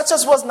 such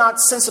as was not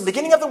since the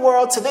beginning of the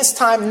world to this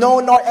time, no,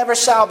 nor ever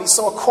shall be.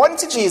 So according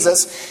to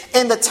Jesus,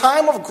 in the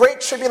time of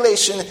great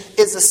tribulation,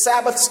 is the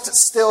Sabbath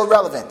still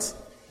relevant?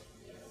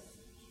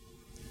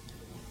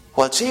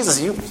 Well,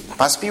 Jesus, you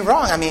must be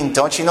wrong. I mean,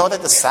 don't you know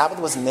that the Sabbath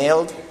was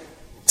nailed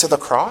to the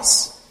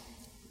cross?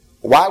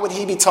 Why would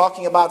he be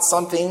talking about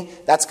something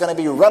that's going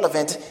to be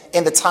relevant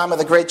in the time of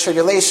the Great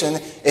Tribulation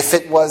if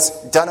it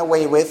was done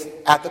away with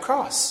at the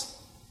cross?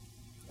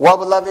 Well,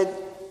 beloved,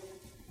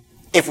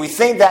 if we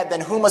think that,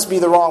 then who must be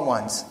the wrong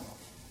ones?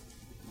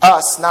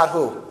 Us, not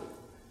who?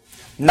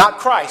 Not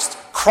Christ.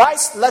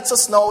 Christ lets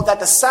us know that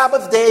the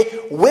Sabbath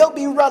day will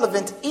be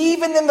relevant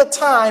even in the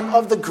time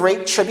of the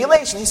Great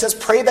Tribulation. He says,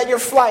 pray that your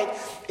flight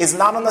is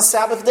not on the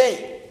Sabbath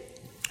day.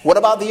 What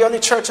about the early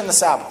church on the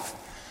Sabbath?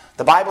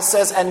 The Bible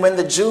says, and when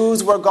the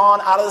Jews were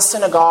gone out of the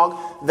synagogue,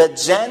 the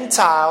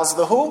Gentiles,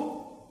 the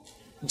who?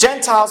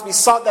 Gentiles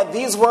besought that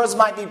these words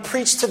might be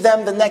preached to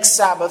them the next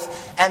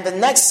Sabbath. And the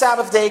next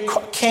Sabbath day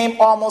came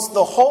almost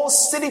the whole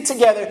city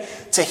together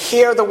to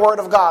hear the word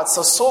of God.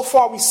 So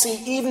far we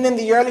see even in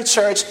the early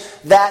church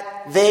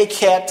that they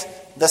kept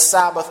the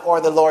Sabbath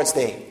or the Lord's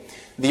Day.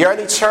 The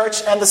early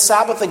church and the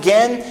Sabbath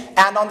again.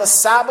 And on the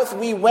Sabbath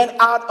we went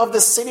out of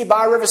the city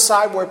by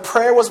riverside where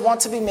prayer was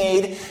wont to be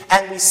made.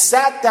 And we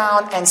sat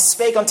down and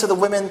spake unto the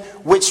women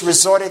which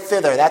resorted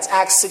thither. That's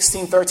Acts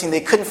 16:13.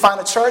 They couldn't find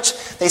a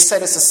church. They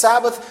said, it's a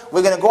Sabbath.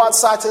 We're going to go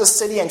outside to the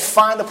city and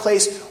find a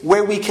place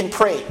where we can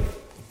pray.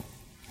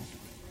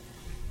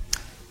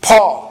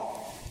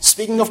 Paul.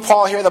 Speaking of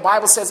Paul here, the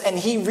Bible says, and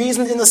he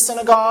reasoned in the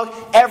synagogue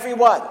every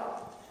what?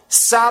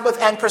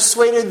 Sabbath, and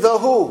persuaded the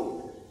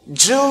who?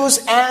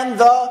 Jews and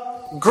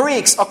the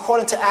Greeks,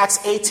 according to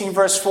Acts 18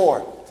 verse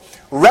 4.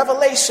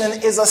 Revelation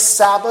is a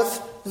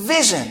Sabbath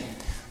vision.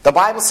 The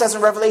Bible says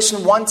in Revelation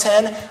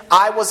 1:10,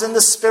 I was in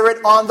the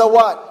Spirit on the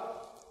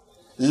what?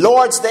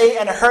 Lord's Day,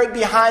 and heard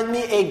behind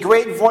me a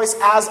great voice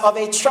as of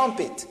a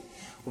trumpet.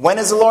 When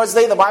is the Lord's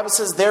Day? The Bible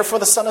says, therefore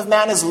the Son of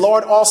Man is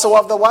Lord also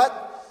of the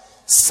what?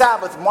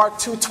 Sabbath, Mark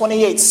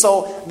 2:28.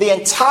 So the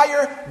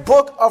entire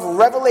book of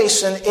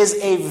Revelation is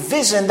a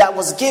vision that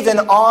was given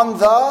on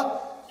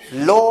the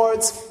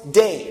Lord's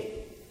Day.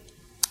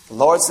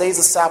 Lord's Day is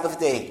a Sabbath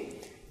day.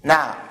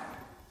 Now,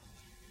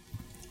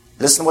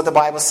 listen to what the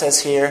Bible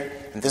says here,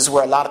 and this is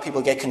where a lot of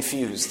people get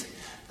confused.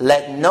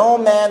 Let no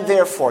man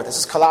therefore, this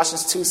is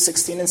Colossians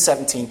 2:16 and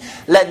 17,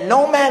 let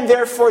no man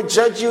therefore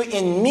judge you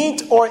in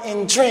meat or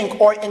in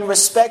drink or in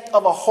respect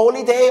of a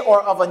holy day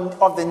or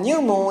of the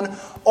new moon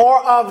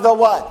or of the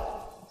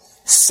what?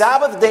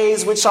 Sabbath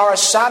days, which are a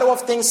shadow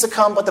of things to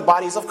come, but the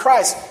bodies of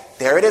Christ.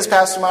 There it is,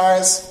 Pastor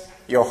Myers.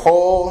 Your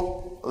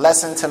whole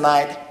lesson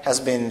tonight has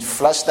been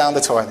flushed down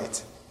the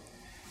toilet.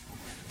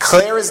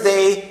 Clear as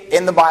day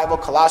in the Bible,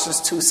 Colossians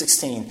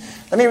 2:16.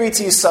 Let me read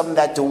to you something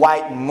that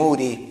Dwight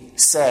Moody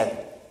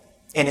said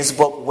in his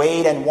book,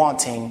 Weighed and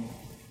Wanting,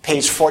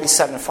 page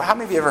 47. How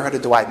many of you ever heard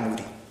of Dwight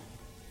Moody?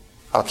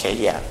 Okay,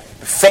 yeah.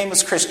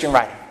 Famous Christian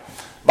writer.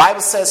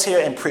 Bible says here,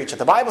 and preacher.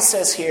 The Bible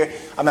says here,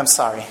 I'm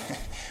sorry.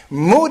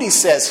 Moody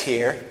says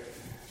here,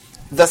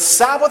 the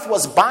Sabbath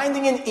was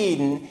binding in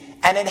Eden,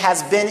 and it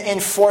has been in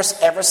force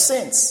ever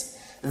since.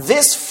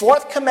 This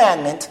fourth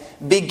commandment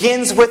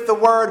begins with the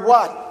word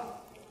what?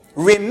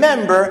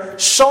 Remember,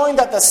 showing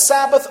that the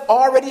Sabbath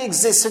already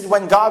existed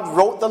when God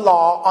wrote the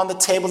law on the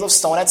tables of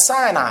stone at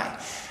Sinai.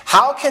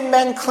 How can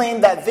men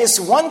claim that this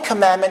one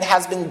commandment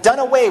has been done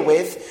away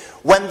with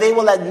when they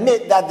will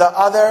admit that the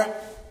other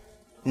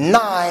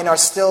 9 are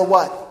still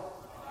what?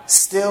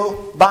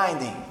 Still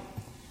binding?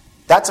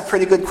 That's a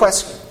pretty good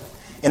question.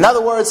 In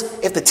other words,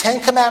 if the 10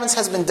 commandments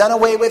has been done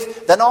away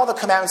with, then all the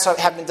commandments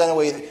have been done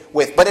away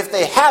with. But if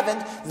they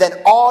haven't, then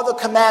all the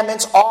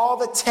commandments, all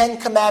the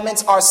 10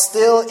 commandments are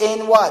still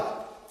in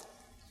what?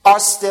 Are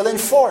still in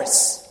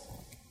force.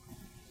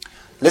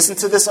 Listen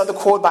to this other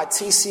quote by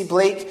T.C.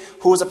 Blake,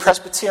 who was a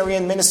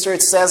Presbyterian minister.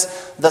 It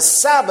says, the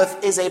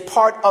Sabbath is a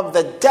part of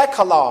the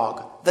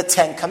Decalogue, the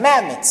 10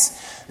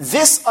 commandments.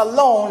 This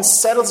alone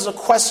settles the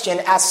question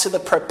as to the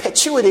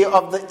perpetuity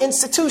of the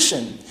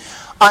institution.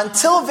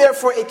 Until,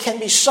 therefore, it can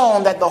be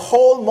shown that the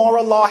whole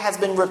moral law has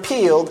been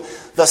repealed,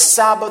 the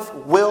Sabbath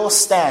will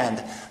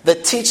stand. The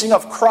teaching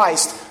of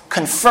Christ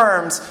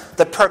confirms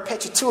the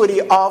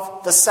perpetuity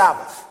of the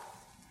Sabbath.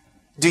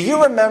 Do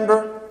you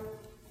remember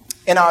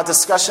in our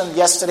discussion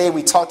yesterday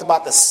we talked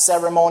about the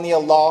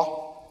ceremonial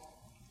law?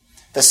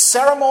 The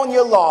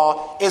ceremonial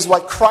law is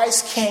what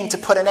Christ came to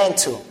put an end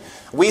to.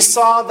 We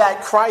saw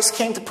that Christ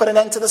came to put an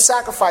end to the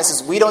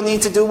sacrifices. We don't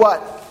need to do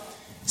what?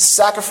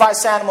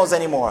 Sacrifice animals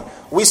anymore.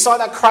 We saw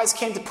that Christ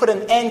came to put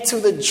an end to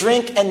the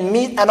drink and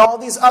meat and all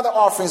these other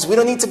offerings. We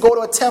don't need to go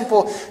to a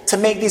temple to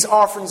make these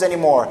offerings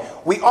anymore.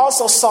 We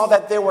also saw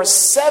that there were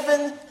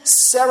 7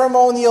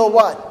 ceremonial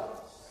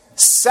what?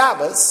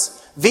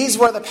 Sabbaths. These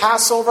were the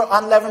Passover,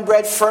 unleavened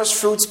bread, first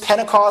fruits,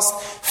 Pentecost,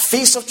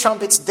 Feast of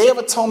Trumpets, Day of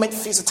Atonement,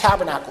 Feast of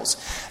Tabernacles.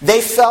 They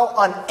fell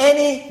on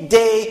any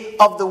day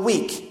of the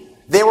week.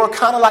 They were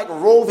kind of like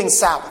roving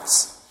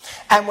Sabbaths.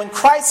 And when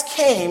Christ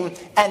came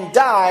and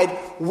died,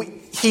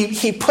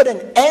 he put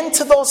an end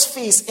to those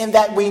feasts in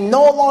that we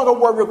no longer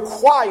were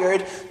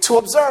required to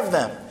observe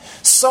them.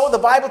 So the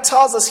Bible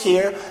tells us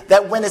here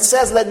that when it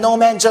says, let no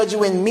man judge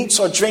you in meats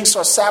or drinks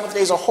or Sabbath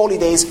days or holy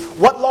days,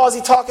 what law is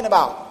he talking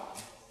about?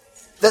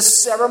 The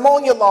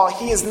ceremonial law.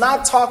 He is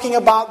not talking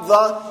about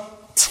the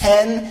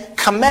 10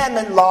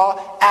 commandment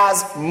law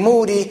as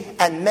Moody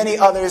and many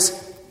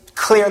others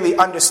clearly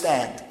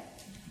understand.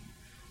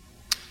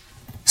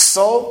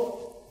 So,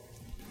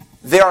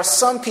 there are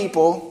some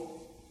people,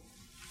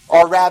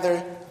 or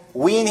rather,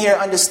 we in here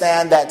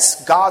understand that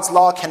God's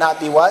law cannot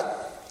be what?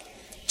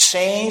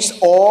 Changed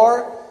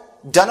or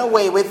done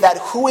away with. That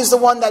who is the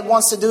one that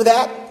wants to do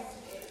that?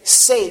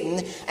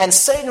 Satan. And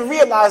Satan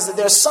realized that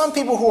there are some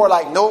people who are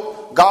like,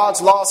 nope, God's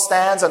law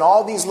stands and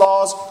all these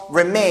laws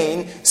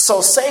remain.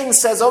 So Satan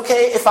says,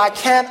 okay, if I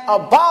can't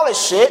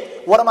abolish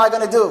it, what am I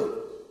going to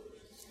do?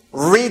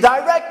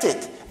 Redirect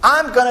it.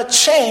 I'm going to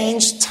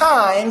change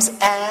times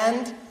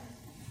and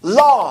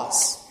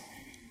laws.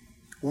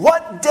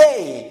 What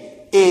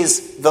day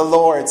is the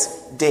Lord's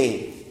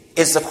day?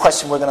 Is the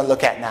question we're going to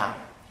look at now.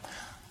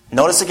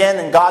 Notice again,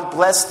 and God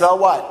blessed the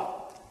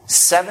what?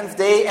 Seventh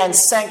day and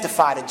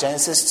sanctified it.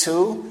 Genesis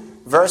 2,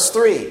 verse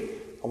 3.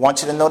 I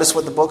want you to notice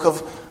what the book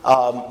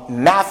of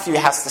Matthew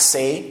has to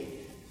say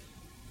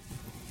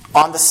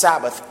on the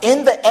Sabbath.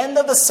 In the end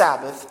of the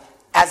Sabbath,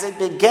 as it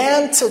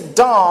began to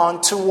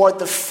dawn toward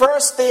the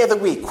first day of the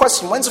week.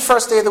 Question, when's the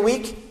first day of the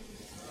week?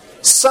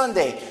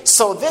 Sunday.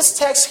 So this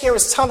text here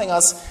is telling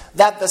us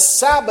that the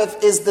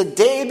Sabbath is the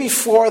day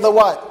before the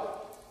what?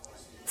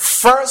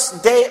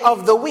 First day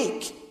of the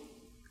week.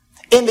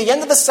 In the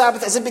end of the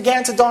Sabbath, as it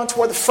began to dawn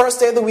toward the first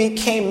day of the week,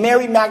 came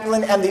Mary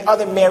Magdalene and the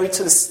other Mary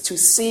to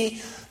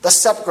see the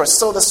sepulchre.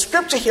 So the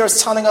scripture here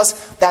is telling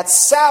us that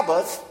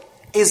Sabbath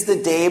is the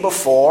day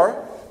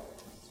before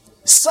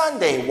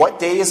Sunday. What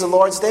day is the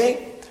Lord's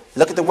day?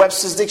 Look at the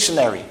Webster's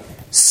Dictionary.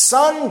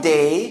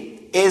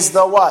 Sunday is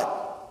the what?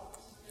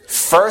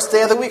 First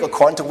day of the week,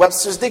 according to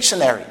Webster's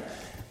Dictionary.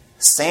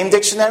 Same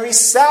dictionary,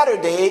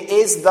 Saturday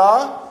is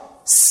the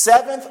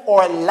seventh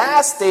or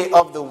last day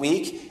of the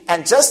week.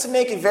 And just to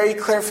make it very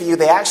clear for you,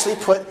 they actually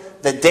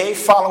put the day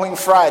following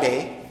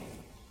Friday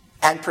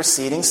and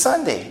preceding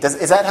Sunday.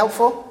 Is that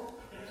helpful?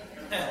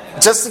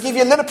 Just to give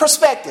you a little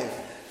perspective.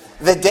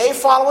 The day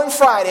following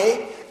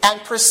Friday and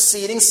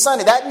preceding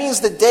Sunday. That means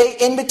the day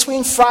in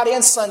between Friday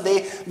and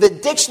Sunday, the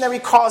dictionary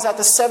calls that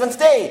the seventh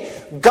day.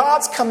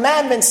 God's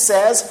commandment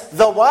says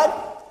the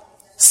what?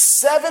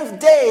 Seventh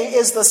day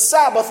is the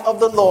Sabbath of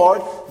the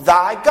Lord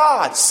thy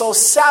God. So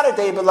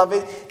Saturday,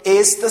 beloved,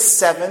 is the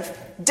seventh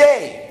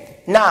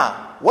day.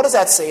 Now, what does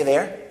that say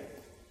there?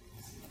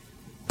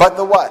 But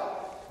the what?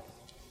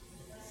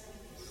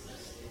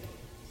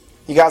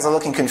 You guys are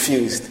looking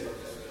confused.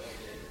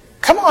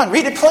 Come on,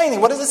 read it plainly.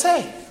 What does it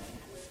say?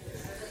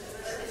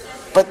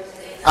 But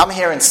I'm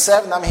hearing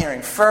seven, I'm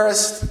hearing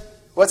first.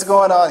 What's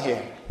going on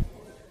here?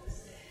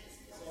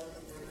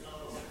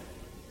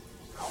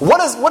 What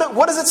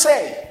does it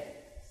say?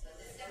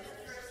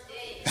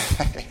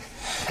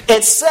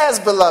 It says,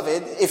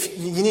 beloved, if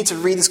you need to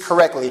read this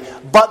correctly,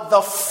 but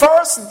the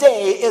first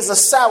day is the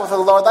Sabbath of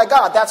the Lord thy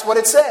God. That's what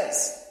it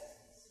says.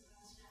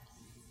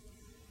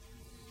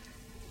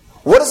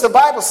 What does the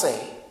Bible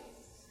say?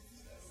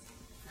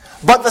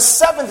 But the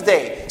seventh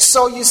day.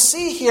 So you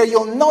see here,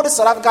 you'll notice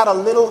that I've got a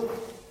little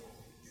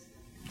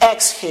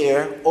X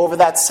here over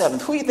that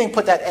seventh. Who do you think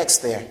put that X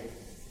there?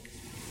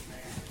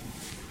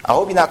 I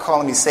hope you're not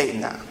calling me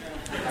Satan now.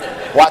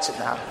 Watch it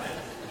now.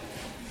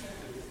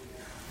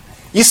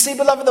 You see,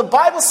 beloved, the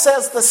Bible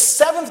says the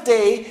seventh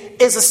day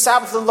is the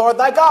Sabbath of the Lord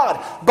thy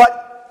God.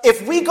 But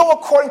if we go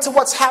according to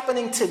what's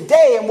happening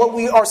today and what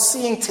we are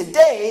seeing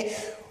today,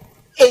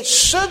 it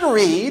should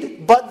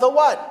read, but the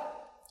what?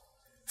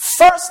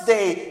 First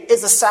day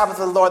is the Sabbath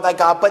of the Lord thy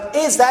God. But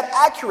is that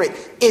accurate?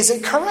 Is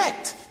it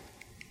correct?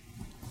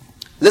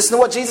 Listen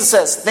to what Jesus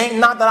says. Think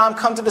not that I am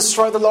come to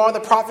destroy the law of the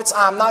prophets.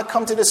 I am not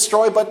come to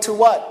destroy, but to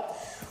what?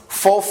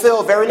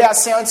 Fulfill. Verily I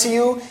say unto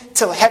you,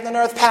 till heaven and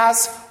earth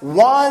pass,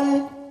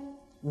 one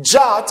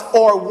jot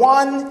or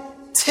one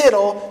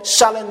tittle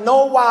shall in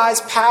no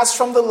wise pass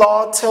from the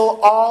law till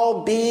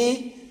all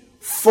be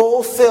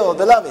fulfilled.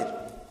 Beloved,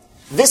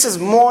 this is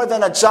more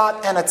than a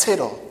jot and a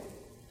tittle.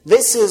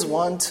 This is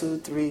 1, 2,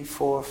 3,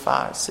 4,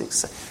 5, 6,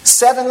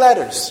 7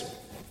 letters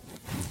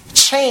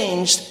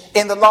changed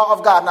in the law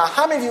of God. Now,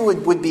 how many of you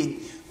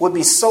would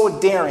be so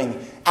daring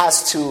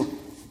as to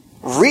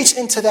reach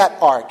into that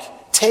ark,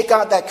 take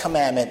out that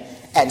commandment,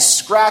 and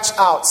scratch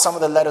out some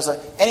of the letters?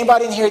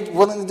 Anybody in here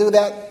willing to do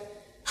that?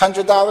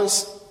 $100?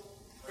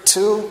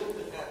 $2?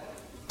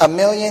 $1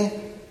 million?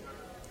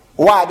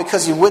 Why?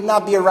 Because you would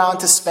not be around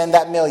to spend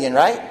that million,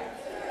 right?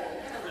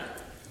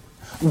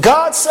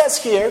 God says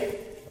here,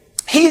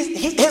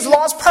 His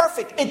law is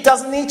perfect. It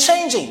doesn't need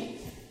changing.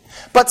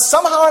 But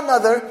somehow or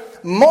another,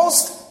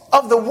 most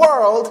of the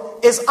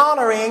world is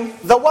honoring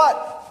the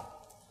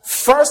what?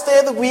 First day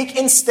of the week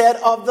instead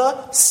of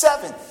the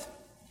seventh.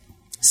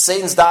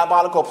 Satan's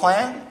diabolical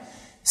plan,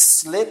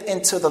 slip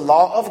into the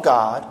law of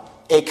God,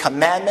 a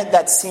commandment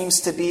that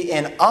seems to be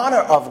in honor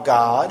of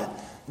God,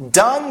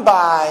 done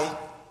by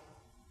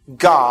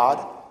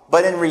God,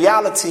 but in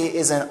reality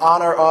is in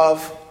honor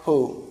of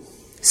who?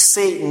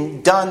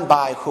 Satan, done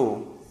by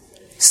who?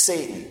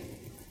 Satan.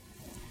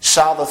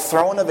 Shall the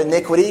throne of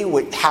iniquity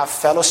have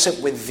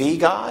fellowship with thee,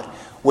 God,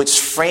 which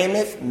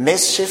frameth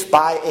mischief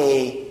by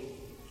a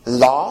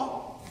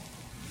law?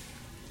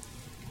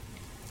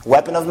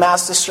 Weapon of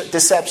mass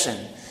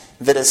deception.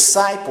 The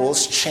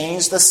disciples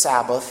changed the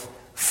Sabbath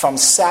from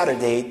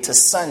Saturday to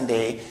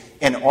Sunday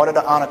in order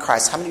to honor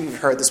Christ. How many of you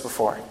have heard this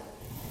before?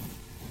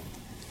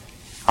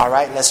 All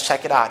right, let's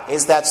check it out.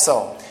 Is that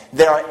so?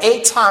 There are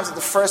 8 times that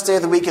the first day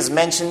of the week is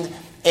mentioned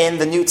in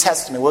the New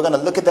Testament. We're going to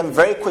look at them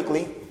very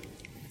quickly.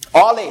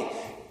 All 8.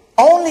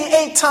 Only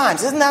 8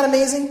 times. Isn't that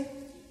amazing?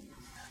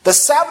 The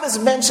Sabbath is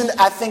mentioned,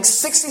 I think,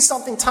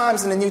 60-something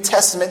times in the New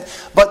Testament,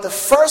 but the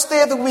first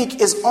day of the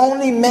week is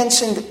only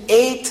mentioned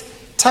 8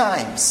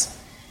 times.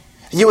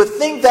 You would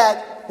think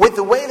that with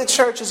the way the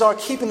churches are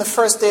keeping the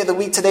first day of the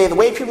week today, the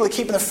way people are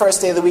keeping the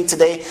first day of the week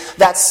today,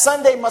 that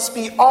Sunday must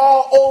be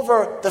all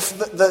over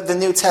the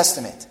New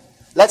Testament.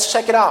 Let's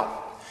check it out.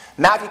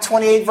 Matthew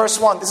 28 verse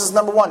 1. This is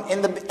number 1.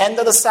 In the end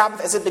of the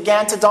Sabbath, as it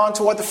began to dawn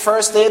toward the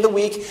first day of the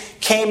week,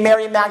 came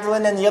Mary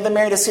Magdalene and the other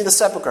Mary to see the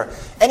sepulchre.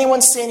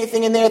 Anyone see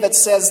anything in there that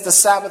says the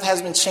Sabbath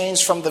has been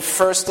changed from the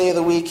first day of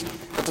the week,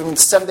 from the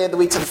seventh day of the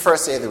week to the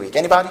first day of the week?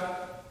 Anybody?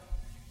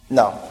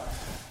 No.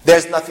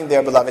 There's nothing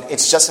there, beloved.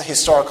 It's just a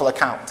historical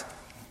account.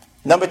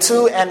 Number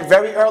 2, and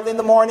very early in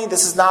the morning,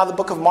 this is now the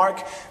book of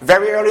Mark,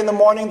 very early in the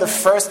morning, the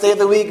first day of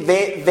the week,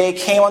 they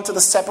came unto the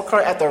sepulchre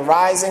at the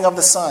rising of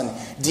the sun.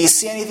 Do you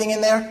see anything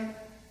in there?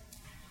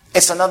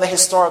 It's another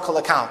historical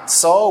account.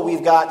 So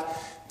we've got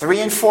 3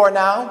 and 4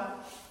 now.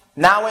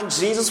 Now when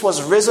Jesus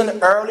was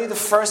risen early the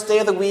first day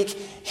of the week,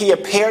 he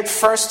appeared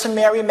first to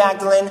Mary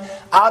Magdalene,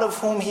 out of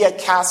whom he had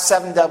cast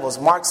 7 devils.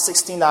 Mark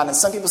 16:9. And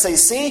some people say,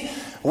 see,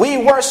 we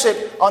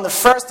worship on the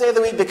first day of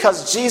the week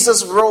because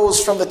Jesus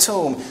rose from the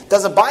tomb.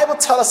 Does the Bible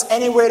tell us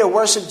anywhere to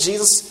worship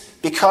Jesus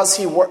because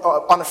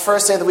on the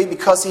first day of the week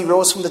because he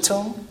rose from the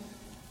tomb?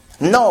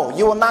 No,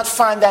 you will not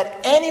find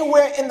that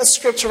anywhere in the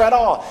scripture at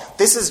all.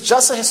 This is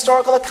just a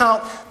historical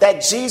account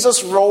that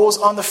Jesus rose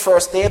on the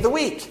first day of the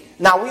week.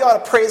 Now, we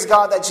ought to praise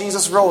God that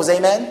Jesus rose.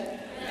 Amen?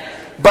 Amen.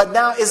 But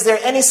now, is there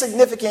any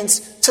significance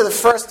to the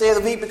first day of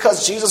the week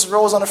because Jesus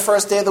rose on the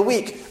first day of the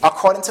week?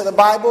 According to the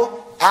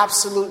Bible,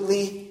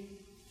 absolutely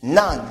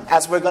none,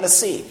 as we're going to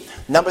see.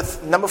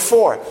 Number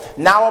 4.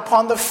 Now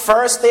upon the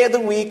first day of the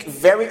week,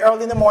 very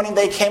early in the morning,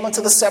 they came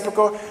unto the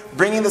sepulchre,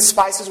 bringing the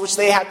spices which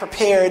they had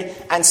prepared,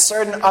 and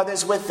certain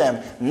others with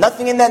them.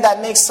 Nothing in there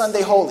that makes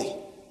Sunday holy.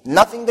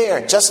 Nothing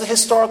there. Just a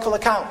historical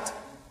account.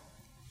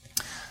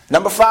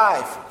 Number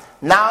 5.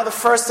 Now the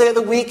first day of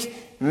the week,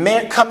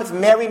 cometh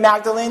Mary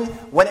Magdalene,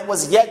 when it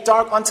was yet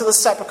dark, unto the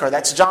sepulchre.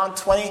 That's John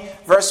 20,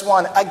 verse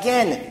 1.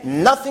 Again,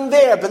 nothing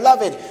there,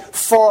 beloved.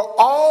 For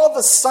all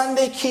the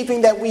Sunday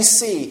keeping that we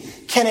see,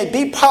 can it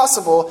be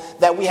possible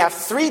that we have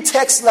 3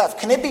 texts left?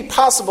 Can it be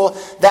possible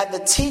that the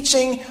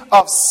teaching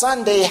of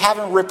Sunday,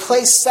 having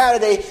replaced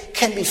Saturday,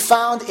 can be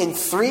found in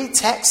 3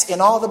 texts in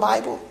all the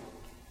Bible?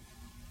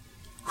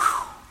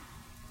 Whew.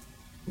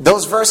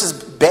 Those verses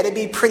better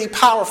be pretty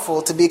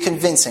powerful to be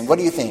convincing. What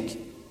do you think?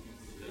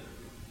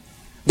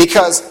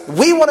 Because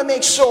we want to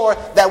make sure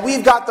that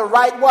we've got the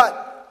right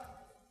what?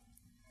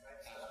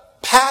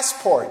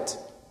 Passport.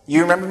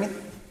 You remember me?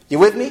 You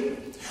with me?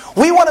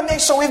 We want to make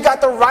sure we've got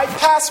the right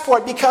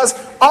passport because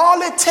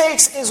all it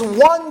takes is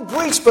one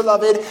breach,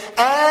 beloved.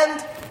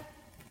 And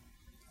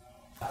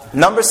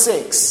number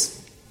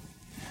 6.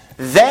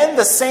 Then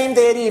the same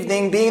day at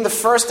evening, being the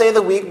first day of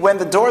the week, when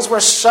the doors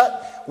were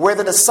shut, where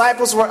the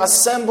disciples were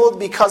assembled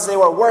because they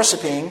were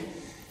worshiping,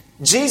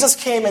 Jesus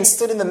came and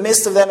stood in the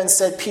midst of them and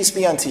said, peace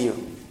be unto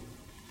you.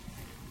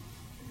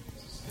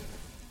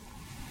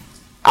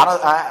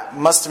 I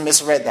must have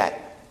misread that.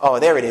 Oh,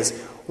 there it is.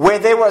 Where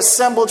they were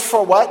assembled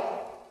for what?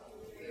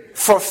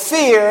 For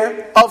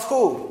fear of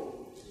who?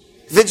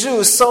 The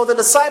Jews. So the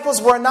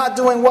disciples were not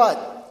doing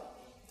what?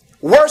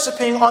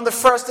 Worshiping on the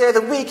first day of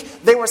the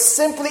week. They were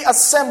simply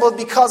assembled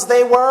because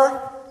they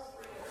were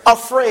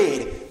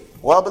afraid.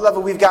 Well,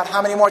 beloved, we've got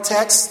how many more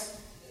texts?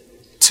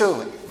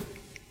 2.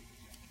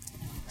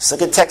 Let's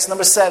look at text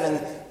number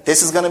 7.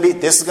 This is going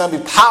to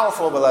be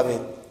powerful,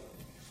 beloved.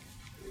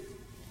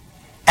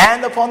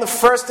 And upon the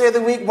first day of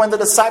the week, when the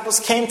disciples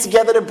came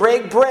together to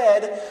break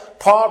bread,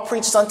 Paul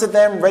preached unto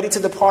them, ready to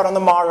depart on the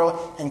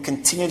morrow, and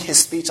continued his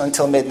speech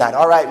until midnight.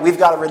 All right, we've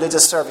got a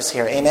religious service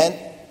here. Amen?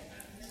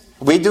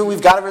 We do.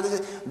 We've got a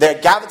religious.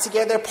 They're gathered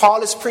together.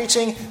 Paul is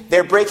preaching.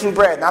 They're breaking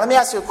bread. Now, let me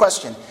ask you a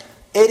question.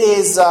 It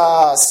is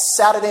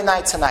Saturday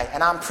night tonight,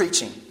 and I'm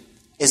preaching.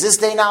 Is this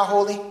day now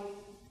holy?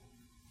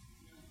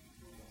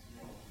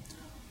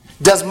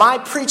 Does my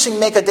preaching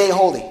make a day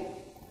holy?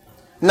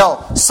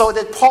 No. So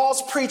did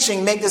Paul's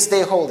preaching make this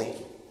day holy?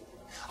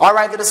 All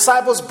right, the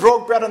disciples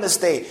broke bread on this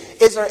day.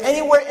 Is there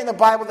anywhere in the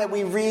Bible that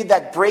we read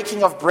that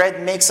breaking of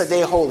bread makes a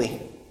day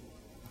holy?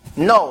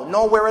 No,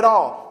 nowhere at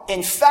all.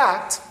 In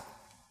fact,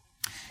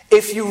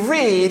 if you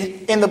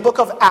read in the book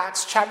of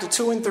Acts, chapter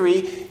 2 and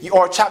 3,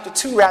 or chapter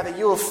 2 rather,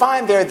 you will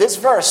find there this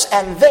verse.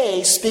 And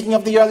they, speaking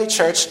of the early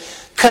church,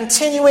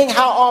 continuing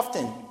how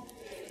often?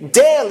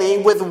 Daily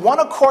with one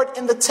accord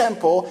in the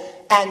temple,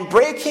 and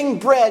breaking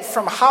bread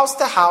from house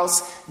to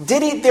house,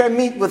 did eat their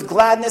meat with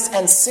gladness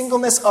and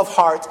singleness of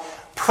heart,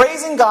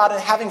 praising God and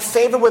having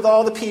favor with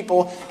all the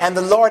people. And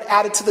the Lord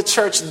added to the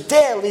church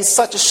daily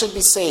such as should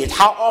be saved.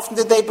 How often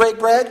did they break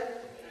bread?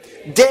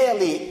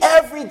 Daily.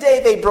 Every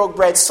day they broke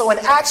bread. So in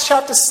Acts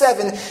chapter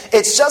 7,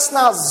 it's just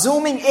now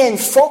zooming in,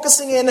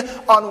 focusing in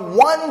on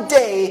one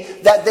day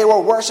that they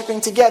were worshiping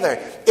together.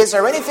 Is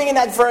there anything in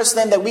that verse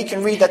then that we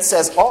can read that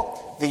says,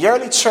 oh, the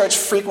early church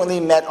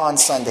frequently met on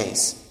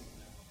Sundays?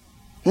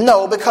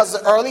 No, because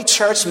the early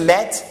church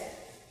met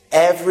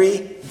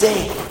every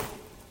day.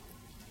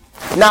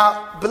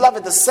 Now,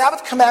 beloved, the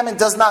Sabbath commandment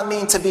does not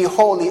mean to be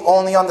holy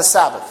only on the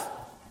Sabbath.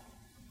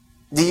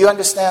 Do you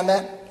understand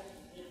that?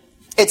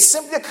 It's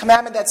simply a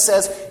commandment that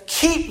says,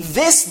 keep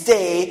this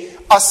day,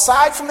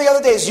 aside from the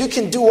other days, you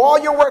can do all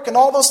your work and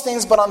all those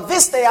things, but on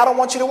this day, I don't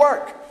want you to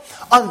work.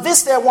 On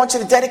this day, I want you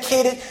to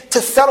dedicate it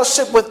to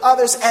fellowship with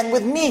others and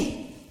with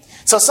me.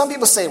 So some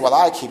people say, well,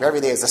 I keep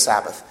every day as a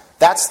Sabbath.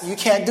 You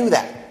can't do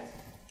that.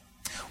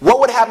 What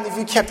would happen if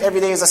you kept every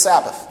day as a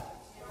Sabbath?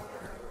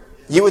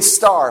 You would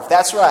starve.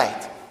 That's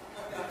right.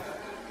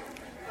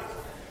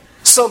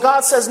 So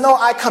God says, no,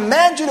 I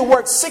command you to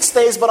work 6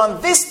 days, but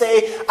on this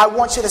day, I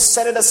want you to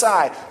set it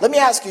aside. Let me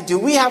ask you, do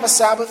we have a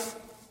Sabbath?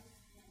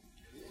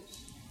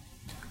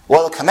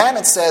 Well, the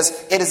commandment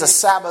says it is a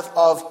Sabbath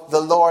of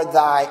the Lord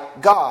thy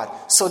God.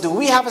 So do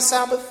we have a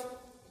Sabbath?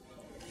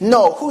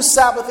 No. Whose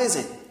Sabbath is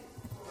it?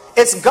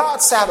 It's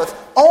God's Sabbath.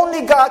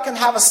 Only God can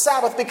have a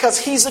Sabbath because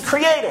He's the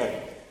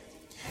Creator.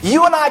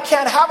 You and I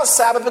can't have a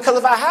Sabbath because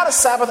if I had a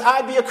Sabbath,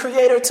 I'd be a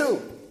creator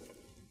too.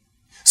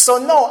 So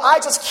no, I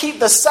just keep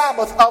the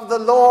Sabbath of the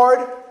Lord,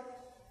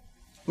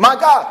 my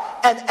God.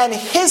 And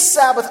His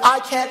Sabbath I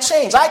can't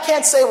change. I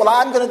can't say, well,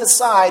 I'm going to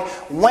decide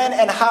when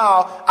and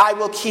how I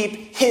will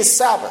keep His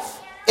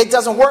Sabbath. It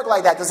doesn't work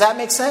like that. Does that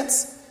make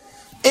sense?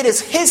 It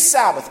is His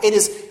Sabbath. It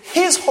is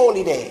His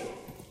holy day.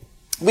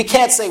 We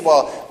can't say,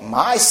 well,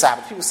 my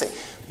Sabbath. People say,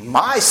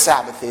 my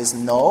Sabbath is,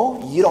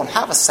 no, you don't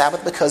have a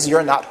Sabbath because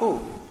you're not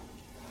who?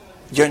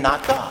 You're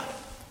not God.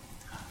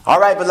 All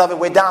right, beloved,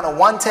 we're down to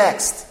one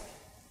text.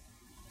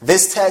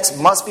 This text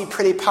must be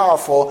pretty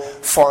powerful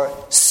for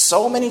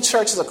so many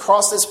churches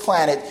across this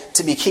planet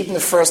to be keeping the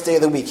first day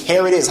of the week.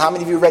 Here it is. How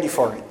many of you are ready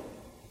for it?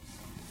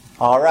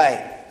 All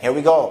right, here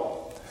we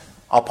go.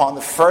 Upon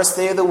the first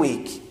day of the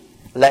week,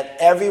 let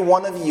every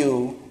one of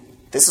you,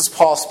 this is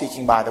Paul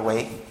speaking, by the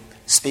way,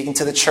 speaking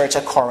to the church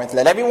at Corinth,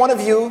 let every one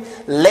of you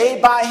lay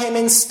by him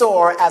in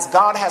store as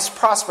God has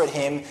prospered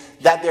him,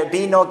 that there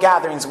be no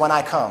gatherings when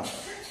I come.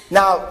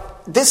 Now,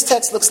 this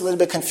text looks a little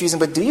bit confusing,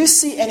 but do you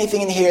see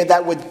anything in here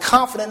that would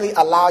confidently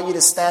allow you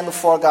to stand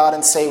before God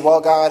and say, well,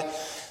 God,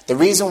 the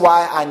reason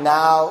why I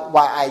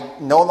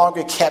no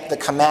longer kept the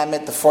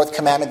commandment, the fourth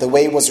commandment, the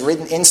way it was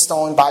written in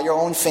stone by your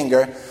own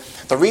finger,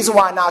 the reason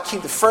why I now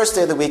keep the first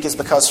day of the week is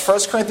because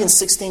 1 Corinthians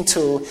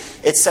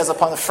 16:2, it says,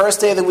 upon the first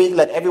day of the week,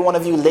 let every one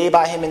of you lay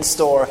by him in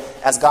store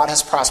as God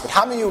has prospered.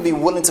 How many of you would be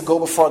willing to go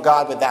before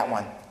God with that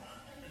one?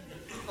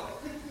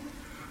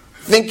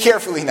 Think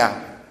carefully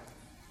now.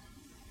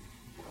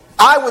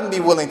 I wouldn't be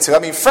willing to. I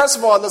mean, first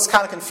of all, it looks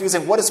kind of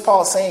confusing. What is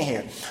Paul saying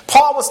here?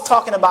 Paul was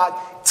talking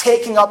about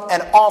taking up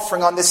an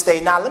offering on this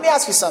day. Now, let me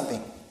ask you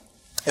something.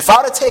 If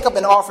I were to take up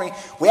an offering,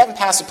 we haven't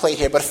passed a plate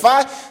here, but if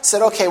I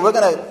said, okay, we're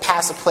going to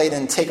pass a plate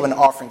and take up an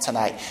offering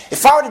tonight.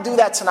 If I were to do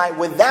that tonight,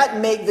 would that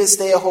make this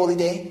day a holy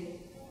day?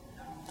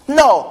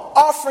 No,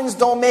 offerings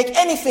don't make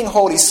anything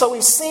holy. So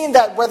we've seen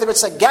that whether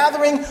it's a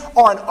gathering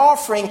or an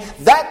offering,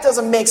 that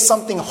doesn't make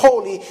something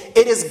holy.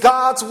 It is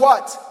God's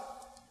what?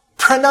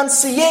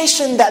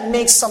 Pronunciation that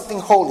makes something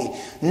holy.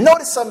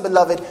 Notice something,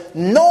 beloved.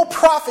 No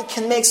prophet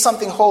can make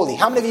something holy.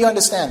 How many of you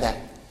understand that?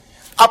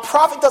 A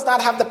prophet does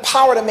not have the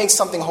power to make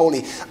something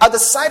holy. A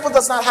disciple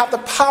does not have the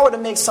power to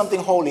make something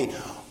holy.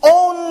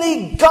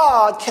 Only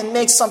God can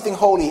make something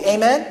holy.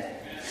 Amen?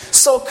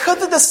 So could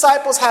the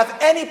disciples have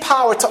any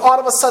power to all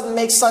of a sudden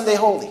make Sunday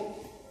holy?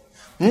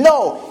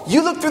 No.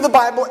 You look through the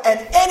Bible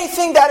and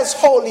anything that is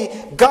holy,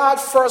 God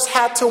first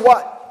had to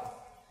what?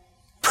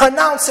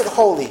 Pronounce it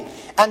holy.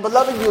 And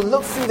beloved, you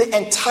look through the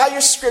entire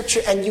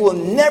scripture and you will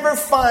never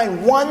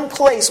find one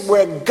place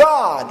where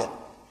God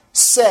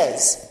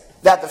says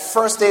that the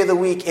first day of the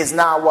week is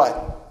now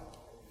what?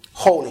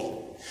 Holy.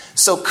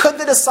 So could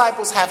the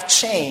disciples have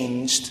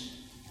changed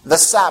the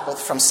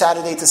Sabbath from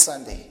Saturday to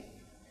Sunday?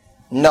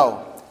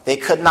 No, they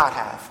could not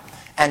have.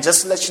 And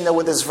just to let you know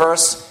what this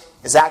verse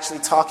is actually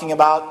talking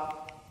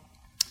about,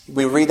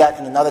 we read that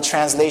in another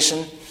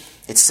translation.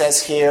 It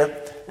says here,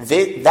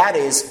 that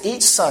is,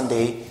 each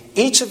Sunday,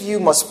 each of you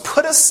must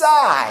put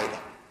aside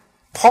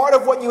part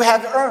of what you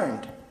have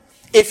earned.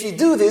 If you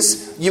do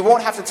this, you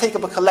won't have to take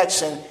up a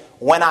collection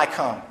when I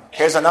come.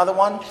 Here's another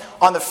one.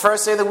 On the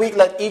first day of the week,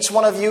 let each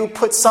one of you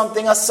put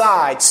something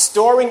aside,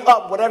 storing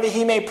up whatever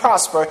he may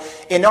prosper,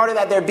 in order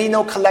that there be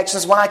no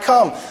collections when I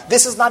come.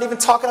 This is not even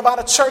talking about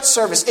a church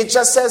service. It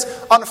just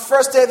says on the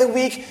first day of the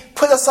week,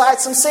 put aside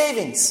some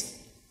savings.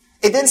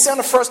 It didn't say on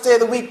the first day of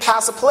the week,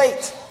 pass a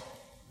plate.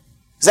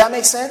 Does that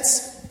make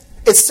sense?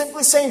 It's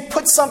simply saying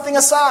put something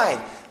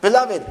aside.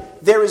 Beloved,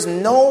 there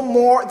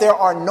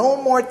are no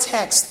more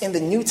texts in the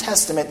New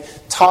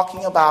Testament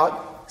talking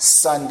about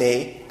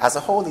Sunday as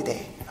a holy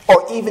day,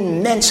 or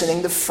even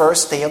mentioning the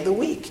first day of the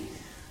week.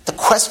 The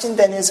question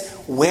then is,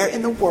 where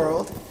in the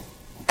world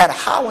and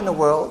how in the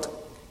world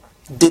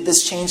did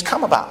this change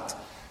come about?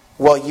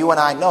 Well, you and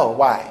I know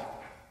why.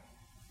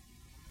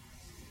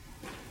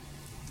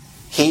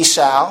 He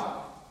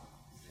shall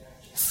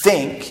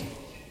think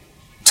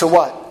to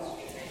what?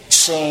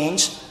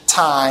 Change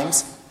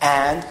times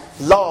and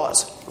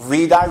laws,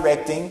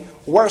 redirecting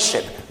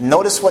worship.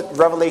 Notice what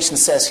Revelation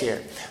says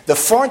here. The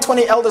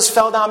 24 elders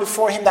fell down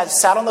before him that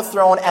sat on the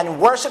throne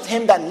and worshipped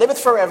him that liveth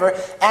forever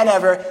and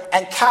ever,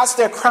 and cast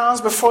their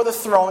crowns before the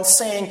throne,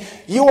 saying,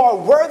 You are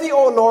worthy,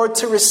 O Lord,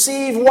 to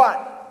receive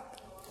what?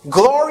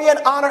 Glory and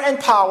honor and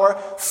power,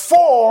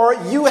 for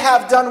you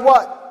have done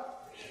what?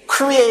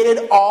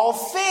 Created all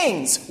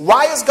things.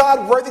 Why is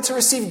God worthy to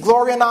receive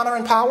glory and honor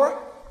and power?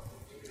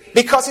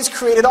 Because he's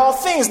created all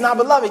things. Now,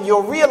 beloved,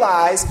 you'll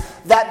realize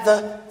that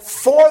the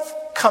fourth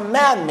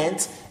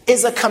commandment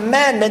is a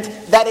commandment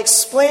that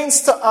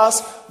explains to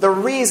us the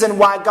reason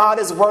why God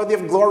is worthy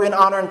of glory and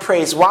honor and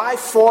praise. Why?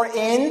 For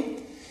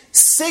in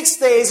 6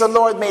 days the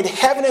Lord made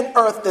heaven and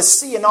earth, the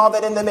sea, and all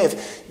that in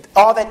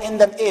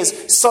them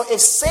is. So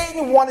if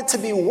Satan wanted to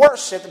be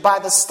worshipped by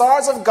the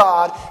stars of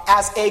God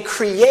as a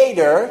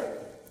creator,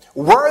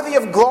 worthy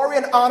of glory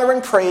and honor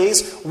and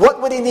praise,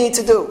 what would he need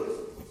to do?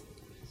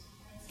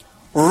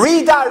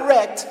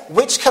 Redirect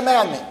which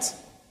commandment?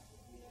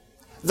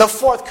 The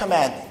fourth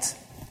commandment.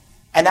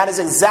 And that is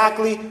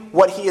exactly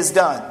what he has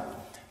done.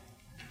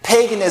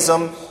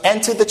 Paganism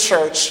entered the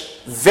church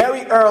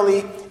very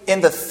early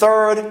in the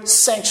 3rd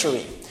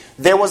century.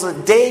 There was a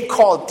day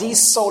called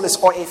Dies Solis,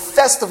 or a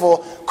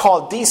festival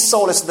called Dies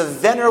Solis, the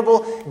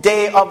venerable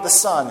day of the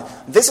sun.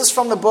 This is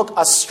from the book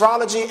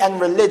Astrology and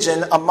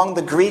Religion among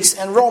the Greeks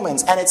and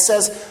Romans. And it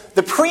says,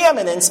 the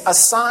preeminence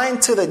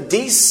assigned to the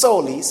Dies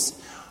Solis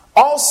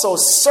also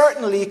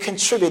certainly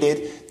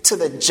contributed to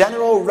the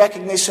general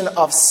recognition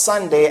of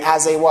Sunday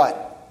as a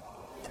what?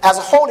 As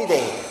a holy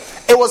day.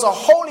 It was a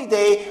holy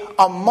day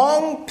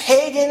among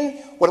pagan,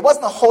 well, it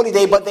wasn't a holy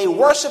day, but they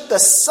worshiped the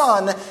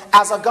sun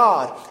as a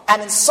god.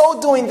 And in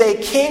so doing,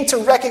 they came to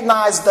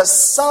recognize the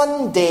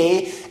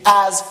Sunday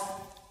as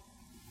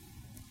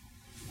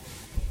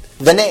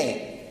the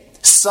name,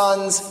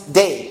 Sun's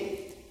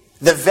Day,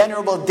 the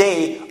venerable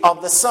day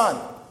of the sun.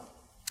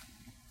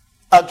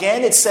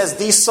 Again, it says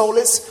Dies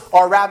Solis,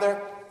 or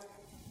rather,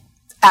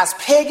 as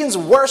pagans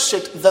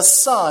worshipped the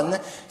sun,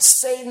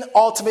 Satan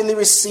ultimately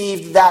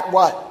received that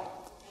what?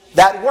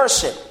 That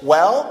worship.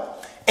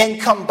 Well, in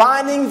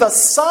combining the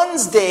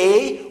sun's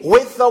day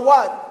with the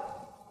what?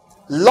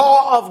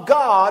 Law of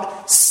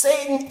God,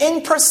 Satan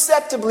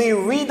imperceptibly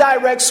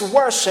redirects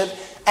worship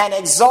and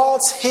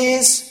exalts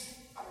his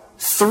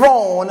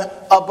throne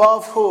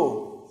above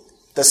who?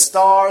 The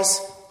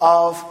stars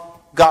of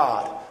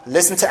God.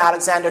 Listen to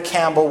Alexander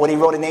Campbell, what he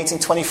wrote in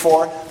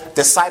 1824,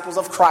 Disciples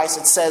of Christ.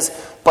 It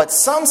says, but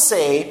some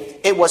say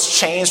it was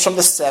changed from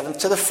the 7th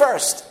to the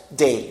 1st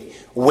day.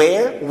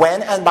 Where,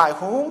 when, and by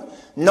whom?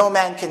 No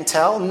man can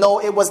tell. No,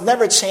 it was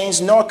never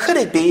changed, nor could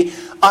it be,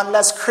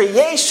 unless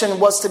creation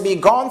was to be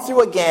gone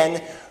through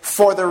again,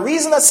 for the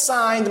reason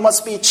assigned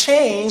must be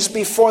changed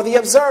before the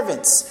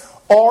observance.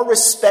 All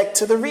respect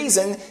to the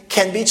reason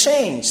can be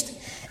changed.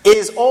 It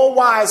is all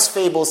wise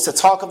fables to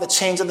talk of the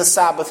change of the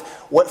Sabbath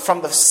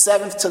from the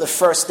 7th to the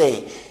 1st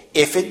day.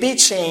 If it be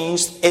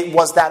changed, it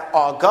was that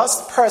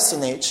august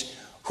personage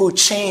who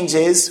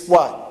changes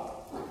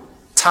what?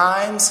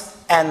 Times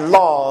and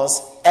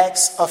laws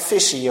ex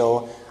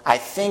officio. I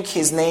think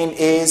his name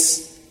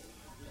is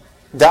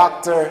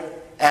Dr.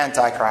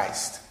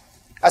 Antichrist.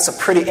 That's a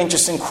pretty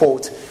interesting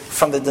quote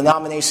from the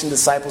denomination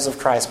Disciples of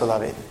Christ,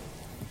 beloved.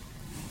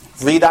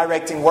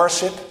 Redirecting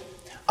worship,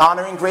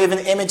 honoring graven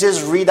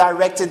images,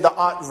 redirected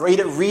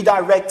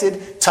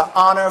to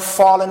honor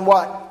fallen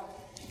what?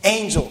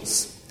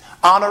 Angels.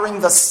 Honoring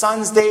the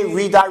sun's day,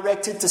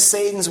 redirected to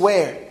Satan's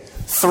where?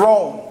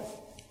 Throne.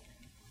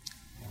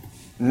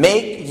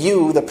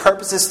 The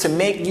purpose is to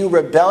make you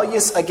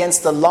rebellious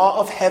against the law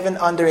of heaven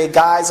under a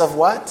guise of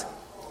what?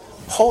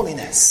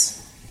 Holiness.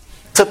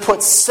 To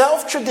put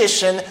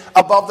self-tradition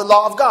above the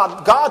law of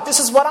God. God, this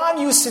is what I'm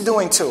used to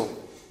doing too.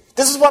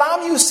 This is what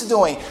I'm used to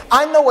doing.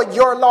 I know what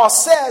your law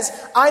says.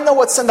 I know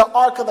what's in the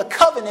Ark of the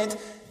Covenant.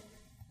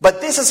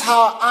 But this is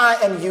how I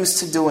am used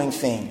to doing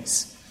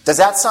things. Does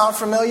that sound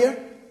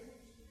familiar?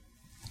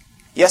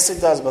 Yes, it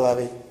does,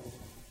 beloved.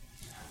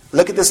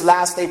 Look at this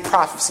last day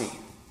prophecy.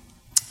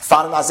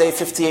 Found in Isaiah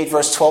 58,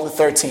 verse 12 to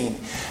 13.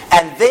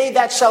 And they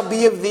that shall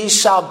be of thee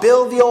shall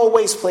build the old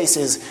waste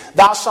places.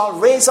 Thou shalt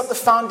raise up the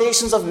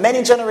foundations of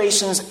many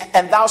generations,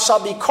 and thou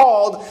shalt be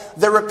called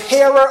the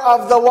repairer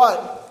of the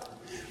what?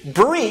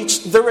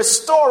 Breach, the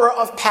restorer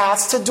of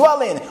paths to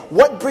dwell in.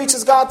 What breach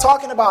is God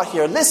talking about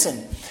here?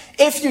 Listen,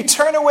 if you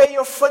turn away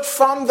your foot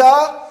from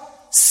the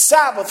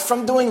Sabbath,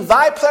 from doing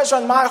thy pleasure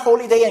on my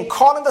holy day, and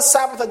calling the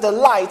Sabbath a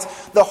delight,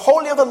 the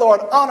holy of the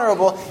Lord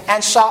honorable,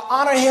 and shall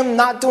honor him,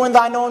 not doing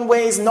thine own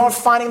ways, nor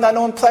finding thine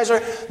own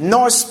pleasure,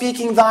 nor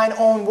speaking thine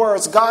own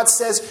words. God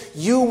says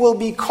you will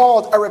be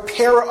called a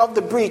repairer of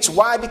the breach.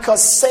 Why?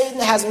 Because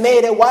Satan has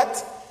made a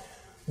what?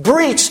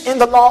 Breach in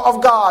the law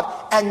of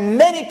God. And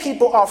many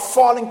people are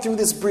falling through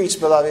this breach,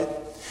 beloved.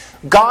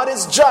 God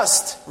is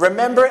just.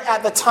 Remember,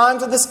 at the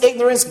times of this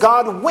ignorance,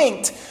 God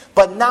winked,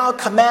 but now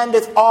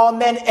commandeth all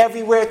men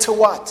everywhere to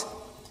what?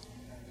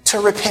 To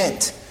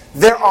repent.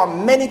 There are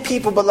many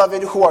people,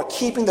 beloved, who are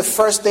keeping the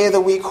first day of the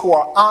week, who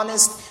are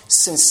honest,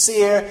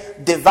 sincere,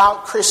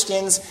 devout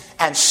Christians,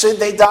 and should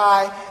they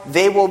die,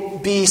 they will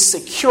be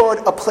secured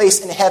a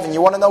place in heaven.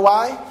 You want to know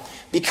why?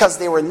 Because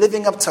they were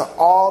living up to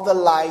all the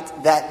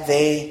light that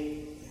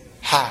they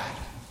had.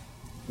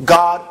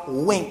 God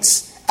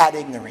winks at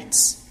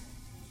ignorance.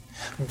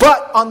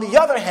 But on the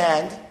other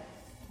hand,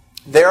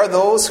 there are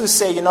those who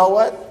say, you know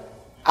what?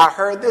 I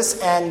heard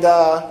this and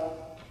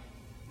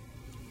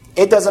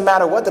it doesn't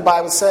matter what the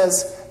Bible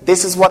says.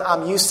 This is what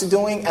I'm used to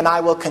doing, and I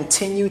will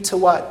continue to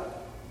what?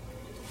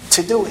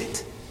 To do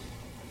it.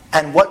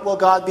 And what will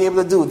God be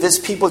able to do? This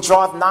people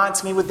draweth nigh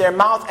to me with their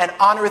mouth and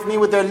honoreth me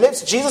with their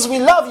lips. Jesus, we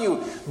love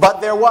you.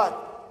 But their what?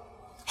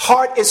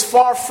 Heart is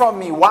far from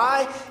me.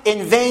 Why?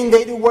 In vain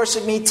they do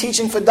worship me,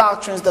 teaching for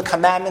doctrines the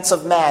commandments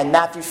of man.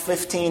 Matthew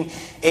 15,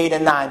 8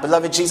 and 9.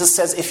 Beloved, Jesus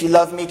says, if you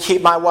love me,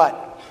 keep my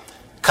what?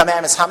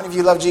 Commandments. How many of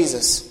you love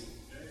Jesus?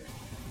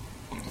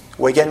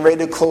 We're getting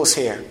ready to close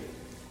here.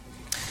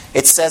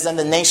 It says, and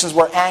the nations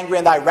were angry,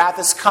 and thy wrath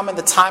is come in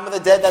the time of the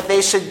dead, that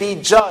they should be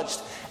judged.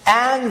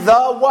 And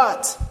the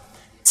what?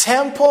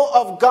 Temple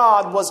of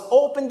God was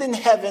opened in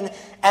heaven,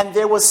 and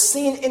there was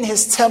seen in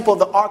his temple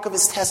the ark of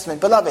his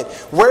testament. Beloved,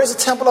 where is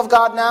the temple of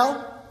God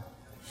now?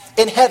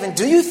 In heaven.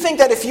 Do you think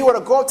that if you were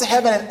to go up to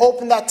heaven and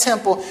open that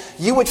temple,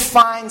 you would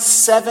find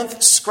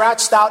seventh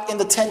scratched out in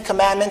the 10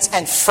 commandments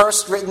and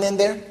first written in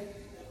there?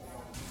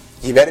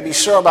 You better be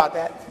sure about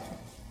that.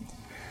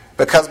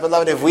 Because,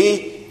 beloved, if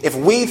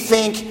we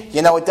think,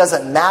 it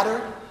doesn't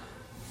matter,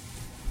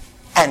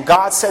 and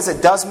God says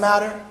it does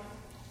matter,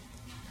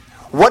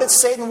 what did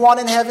Satan want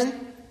in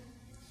heaven?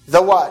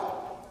 The what?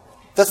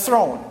 The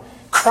throne.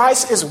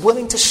 Christ is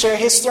willing to share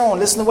his throne.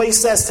 Listen to what he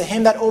says. To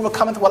him that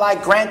overcometh will I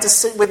grant to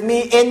sit with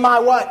me in my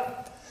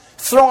what?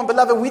 Throne.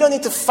 Beloved, we don't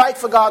need to fight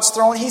for God's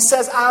throne. He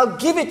says, I'll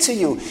give it to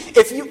you.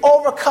 If you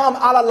overcome,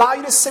 I'll allow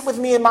you to sit with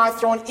me in my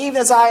throne,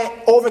 even as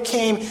I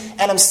overcame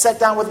and am set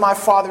down with my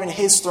Father in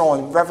his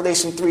throne.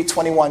 Revelation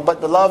 3:21. But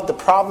beloved, the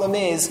problem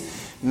is,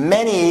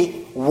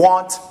 many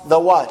want the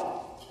what?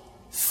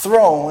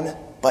 Throne,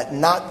 but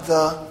not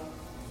the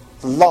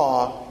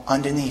law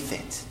underneath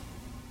it.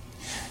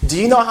 Do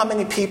you know how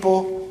many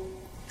people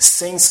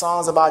sing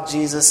songs about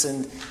Jesus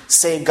and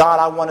say,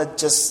 God, I want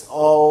to just,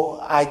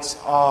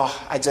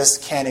 I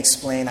just can't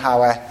explain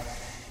how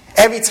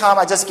every time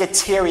I just get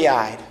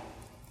teary-eyed.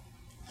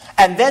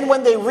 And then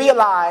when they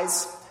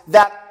realize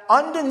that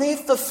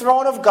underneath the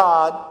throne of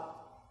God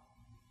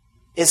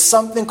is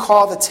something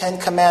called the 10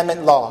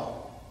 Commandment law,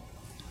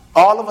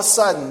 all of a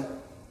sudden,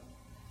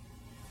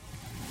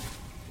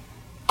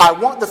 I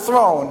want the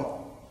throne,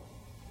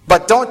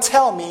 but don't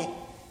tell me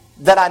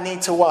that I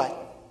need to what?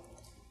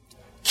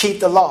 Keep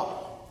the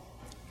law.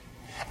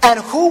 And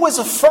who was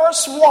the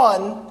first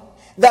one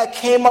that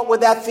came up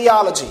with that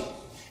theology?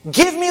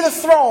 Give me the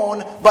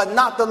throne, but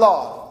not the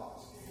law.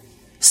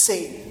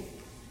 Satan.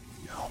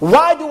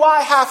 Why do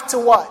I have to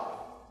what?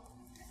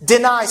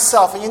 Deny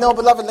self. And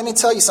beloved, let me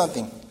tell you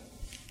something.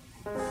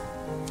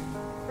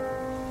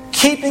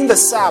 Keeping the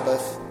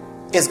Sabbath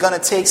is going to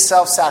take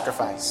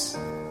self-sacrifice.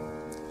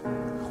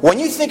 When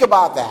you think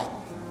about that,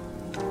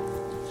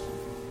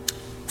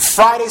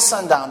 Friday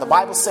sundown, the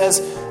Bible says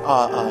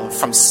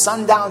from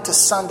sundown to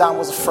sundown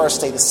was the first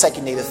day, the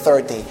second day, the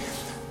third day.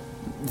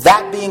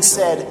 That being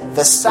said,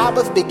 the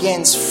Sabbath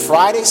begins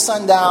Friday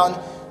sundown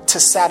to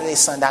Saturday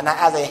sundown. Now,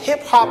 as a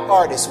hip-hop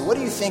artist, what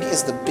do you think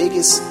is the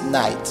biggest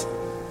night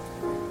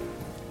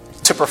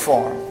to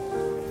perform?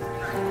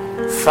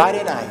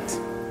 Friday night.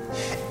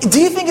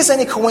 Do you think it's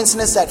any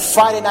coincidence that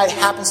Friday night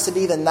happens to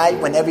be the night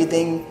when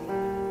everything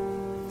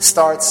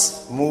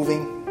starts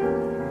moving?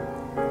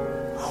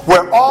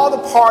 Where all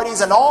the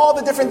parties and all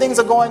the different things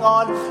are going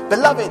on.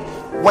 Beloved,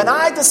 when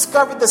I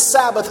discovered the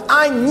Sabbath,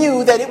 I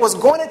knew that it was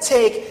going to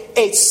take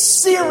a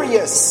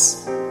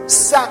serious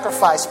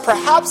sacrifice,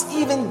 perhaps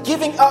even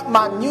giving up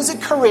my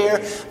music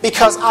career,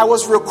 because I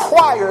was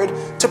required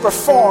to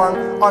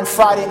perform on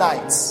Friday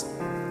nights.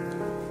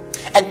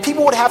 And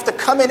people would have to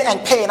come in and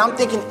pay. And I'm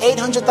thinking,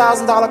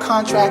 $800,000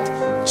 contract,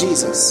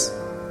 Jesus.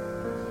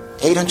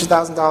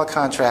 $800,000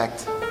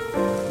 contract,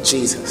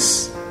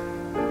 Jesus.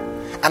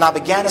 And I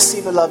began to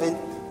see, beloved,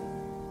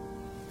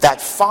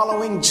 that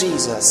following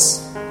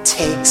Jesus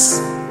takes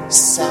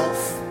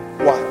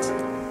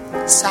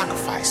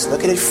sacrifice.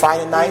 Look at it,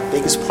 Friday night,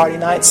 biggest party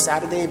night,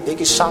 Saturday,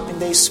 biggest shopping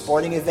day,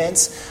 sporting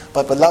events.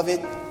 But beloved,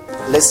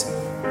 listen,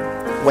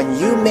 when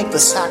you make the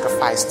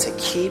sacrifice to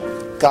keep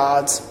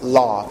God's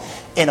law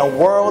in a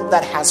world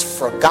that has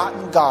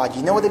forgotten God,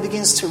 you know what it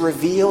begins to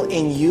reveal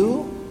in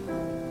you?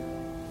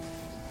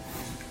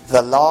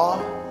 The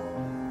law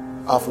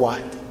of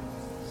what?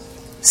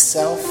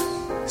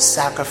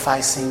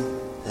 Self-sacrificing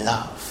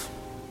love.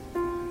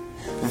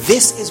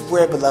 This is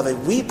where,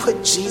 beloved, we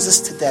put Jesus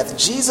to death.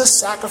 Jesus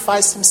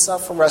sacrificed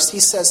himself for us. He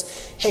says,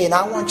 hey, and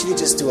I want you to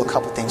just do a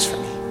couple things for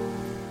me.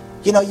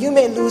 You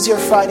may lose your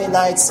Friday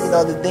nights,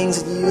 the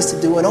things that you used to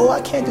do, and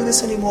I can't do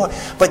this anymore.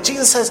 But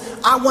Jesus says,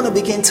 I want to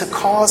begin to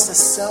cause the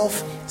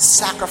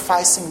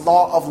self-sacrificing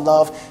law of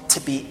love to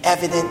be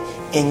evident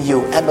in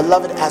you. And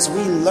beloved, as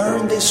we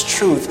learn this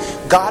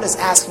truth, God is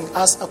asking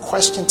us a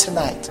question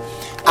tonight.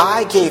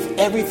 I gave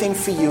everything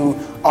for you.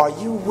 Are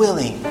you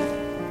willing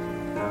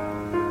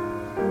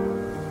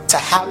to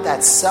have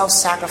that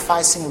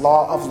self-sacrificing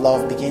law of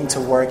love begin to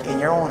work in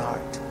your own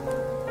heart?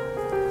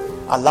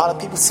 A lot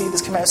of people see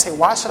this command and say,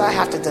 why should I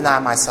have to deny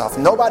myself?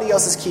 Nobody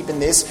else is keeping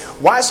this.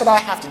 Why should I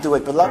have to do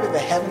it? Beloved, the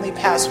heavenly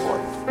passport.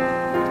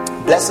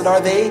 Blessed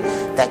are they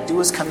that do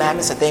his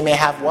commandments, that they may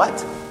have what?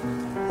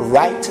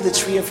 Right to the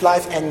tree of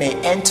life, and may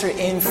enter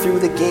in through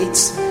the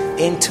gates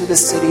into the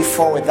city.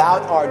 For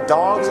without are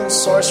dogs and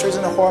sorcerers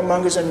and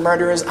whoremongers and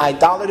murderers,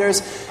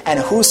 idolaters, and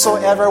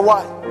whosoever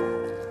what?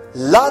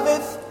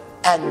 Loveth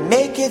and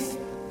maketh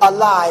a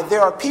lie.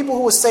 There are people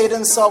who will say to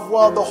themselves,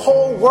 well, the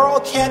whole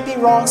world can't be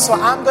wrong, so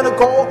I'm going to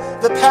go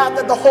the path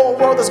that the whole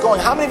world is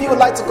going. How many of you would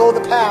like to go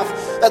the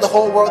path that the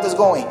whole world is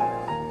going?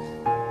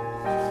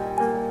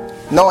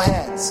 No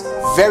hands.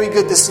 Very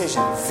good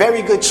decision.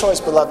 Very good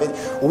choice, beloved.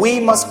 We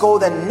must go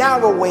the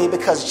narrow way,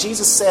 because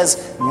Jesus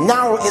says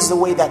narrow is the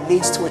way that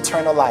leads to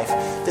eternal life.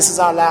 This is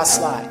our last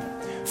slide.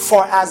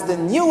 For as the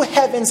new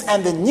heavens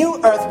and the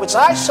new earth which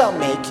I shall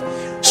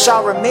make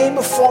shall remain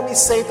before me,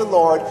 saith the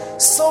Lord,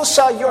 so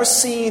shall your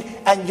seed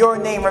and your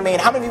name remain.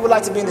 How many of you would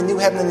like to be in the new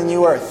heaven and the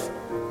new earth?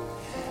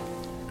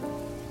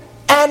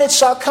 And it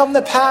shall come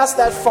to pass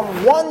that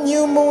from one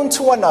new moon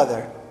to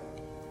another,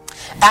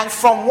 and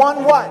from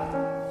one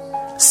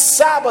what?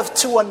 Sabbath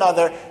to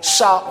another,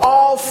 shall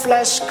all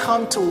flesh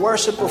come to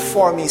worship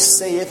before me,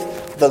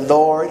 saith the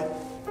Lord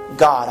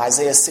God.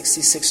 Isaiah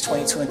 66,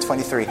 22 and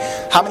 23.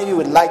 How many of you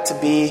would like to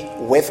be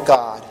with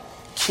God,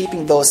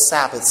 keeping those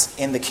Sabbaths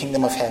in the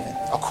kingdom of heaven,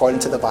 according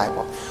to the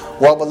Bible?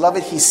 Well,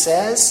 beloved, he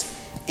says,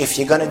 if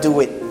you're going to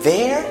do it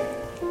there,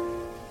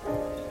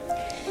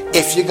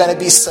 if you're going to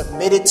be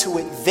submitted to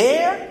it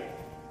there,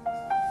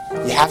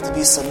 you have to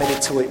be submitted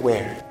to it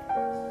where?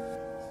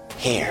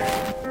 Here.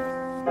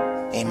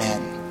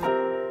 Amen.